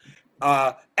alone.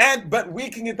 But we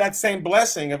can get that same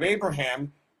blessing of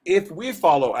Abraham if we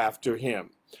follow after him.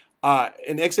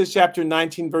 In Exodus chapter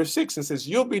 19, verse 6, it says,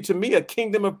 you'll be to me a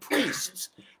kingdom of priests,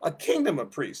 a kingdom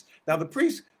of priests. Now the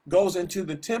priest goes into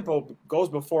the temple, goes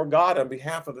before God on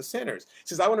behalf of the sinners. He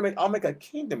says, I'll make a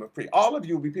kingdom of priests. All of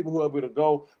you will be people who are able to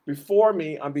go before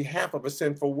me on behalf of a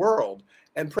sinful world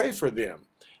and pray for them.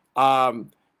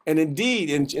 And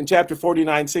indeed, in chapter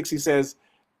 49, 6, he says,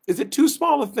 is it too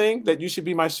small a thing that you should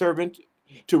be my servant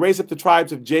to raise up the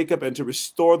tribes of Jacob and to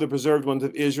restore the preserved ones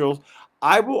of Israel?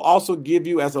 I will also give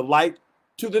you as a light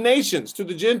to the nations, to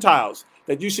the Gentiles,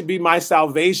 that you should be my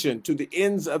salvation to the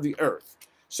ends of the earth.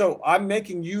 So I'm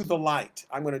making you the light.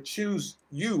 I'm going to choose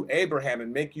you, Abraham,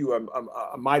 and make you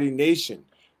a mighty nation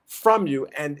from you.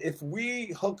 And if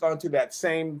we hook onto that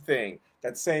same thing,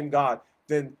 that same God,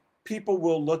 then people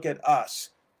will look at us.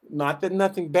 Not that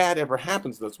nothing bad ever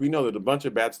happens to us. We know that a bunch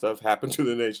of bad stuff happened to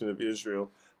the nation of Israel,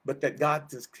 but that God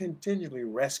just continually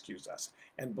rescues us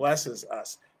and blesses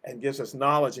us and gives us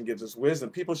knowledge and gives us wisdom.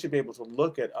 People should be able to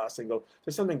look at us and go,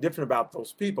 there's something different about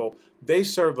those people. They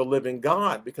serve the living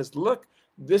God, because look,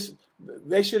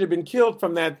 they should have been killed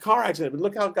from that car accident, but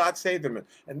look how God saved them.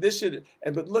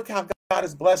 But look how God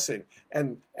is blessing.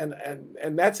 And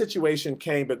that situation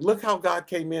came, but look how God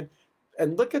came in.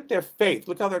 And look at their faith.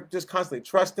 Look how they're just constantly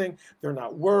trusting. They're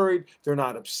not worried. They're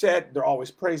not upset. They're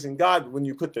always praising God. When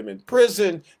you put them in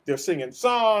prison, they're singing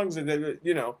songs, and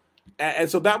And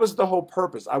so that was the whole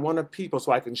purpose. I wanted people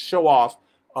so I can show off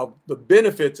of the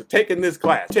benefits of taking this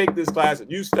class. Take this class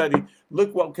and you study.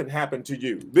 Look what can happen to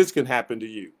you. This can happen to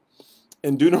you.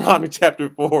 In Deuteronomy chapter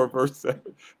 4, verse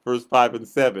 5 and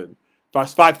 7,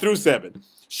 verse 5 through 7.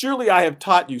 Surely I have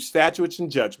taught you statutes and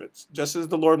judgments, just as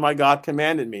the Lord my God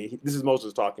commanded me. This is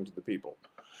Moses talking to the people,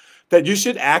 that you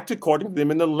should act according to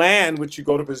them in the land which you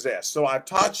go to possess. So I've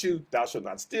taught you, thou shalt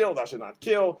not steal, thou shalt not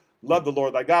kill, love the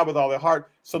Lord thy God with all thy heart,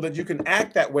 so that you can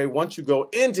act that way once you go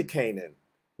into Canaan.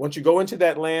 Once you go into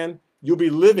that land, you'll be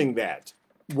living that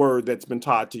word that's been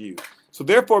taught to you. So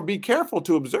therefore be careful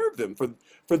to observe them,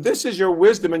 for this is your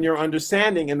wisdom and your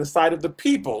understanding in the sight of the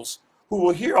peoples who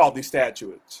will hear all these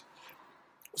statutes.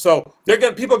 So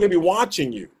people are going to be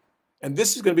watching you, and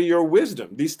this is going to be your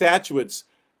wisdom. These statutes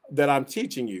that I'm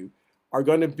teaching you are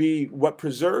going to be what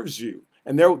preserves you.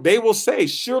 And they will say,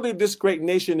 surely this great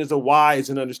nation is a wise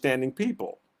and understanding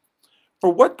people. For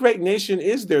what great nation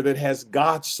is there that has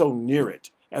God so near it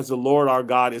as the Lord our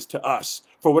God is to us,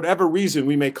 for whatever reason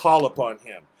we may call upon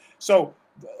him? So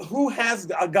who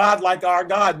has a God like our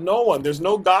God? No one. There's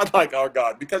no God like our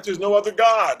God, because there's no other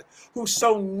God who's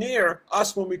so near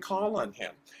us when we call on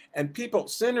him. And people,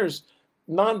 sinners,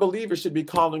 non-believers should be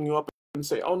calling you up and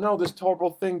say, oh no, this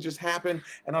horrible thing just happened,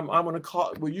 and I'm going to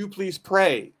call, will you please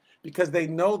pray? Because they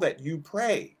know that you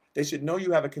pray. They should know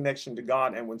you have a connection to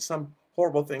God, and when some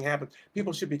horrible thing happens,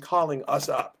 people should be calling us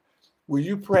up. Will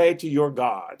you pray to your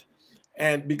God?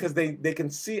 And because they can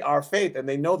see our faith, and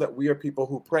they know that we are people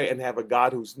who pray and have a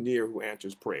God who's near, who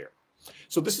answers prayer.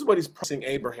 So this is what he's promising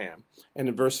Abraham. And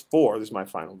in verse 4, this is my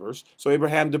final verse. So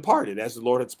Abraham departed as the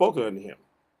Lord had spoken unto him.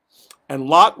 And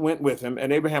Lot went with him,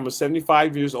 and Abraham was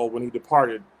 75 years old when he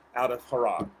departed out of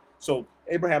Haran. So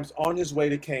Abraham's on his way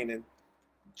to Canaan,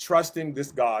 trusting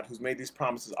this God who's made these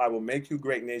promises. I will make you a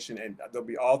great nation, and there'll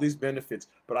be all these benefits,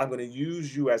 but I'm going to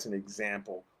use you as an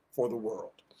example for the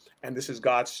world. And this is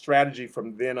God's strategy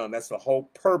from then on. That's the whole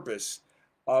purpose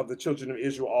of the children of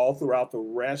Israel all throughout the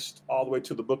rest, all the way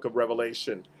to the book of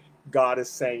Revelation. God is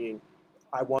saying,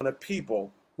 I want a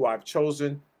people who I've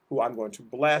chosen, who I'm going to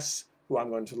bless, who I'm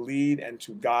going to lead and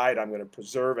to guide. I'm going to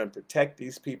preserve and protect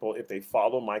these people if they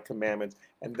follow my commandments,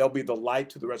 and they'll be the light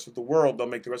to the rest of the world. They'll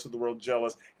make the rest of the world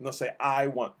jealous, and they'll say, I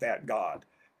want that God.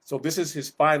 So this is his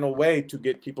final way to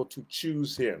get people to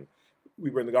choose him.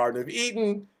 We were in the Garden of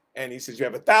Eden, and he says, you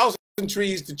have 1,000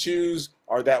 trees to choose,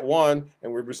 or that one,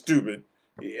 and we were stupid.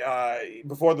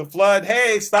 Before the flood,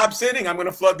 hey, stop sinning, I'm going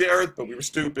to flood the earth, but we were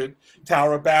stupid.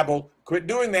 Tower of Babel, quit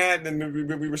doing that, and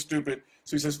then we were stupid.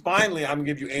 So he says, finally, I'm going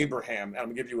to give you Abraham, and I'm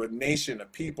going to give you a nation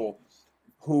of people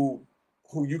who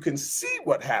you can see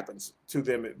what happens to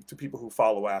them, to people who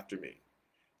follow after me.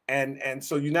 And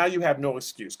so now you have no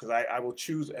excuse, because I will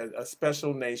choose a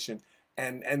special nation.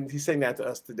 And he's saying that to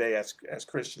us today as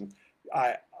Christians.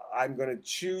 I'm going to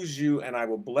choose you, and I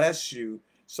will bless you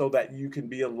so that you can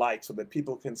be a light, so that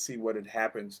people can see what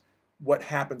happens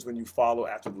when you follow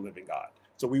after the living God.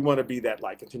 So we want to be that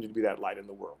light, continue to be that light in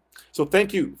the world. So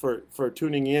thank you for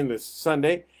tuning in this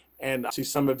Sunday. And I'll see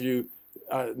some of you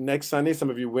next Sunday, some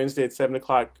of you Wednesday at 7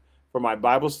 o'clock for my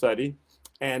Bible study.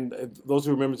 And those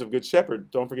who are members of Good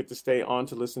Shepherd, don't forget to stay on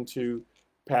to listen to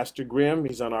Pastor Grimm.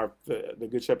 He's on the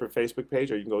Good Shepherd Facebook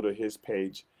page, or you can go to his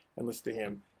page and listen to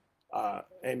him.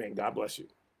 Amen. God bless you.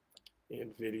 In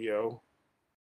video.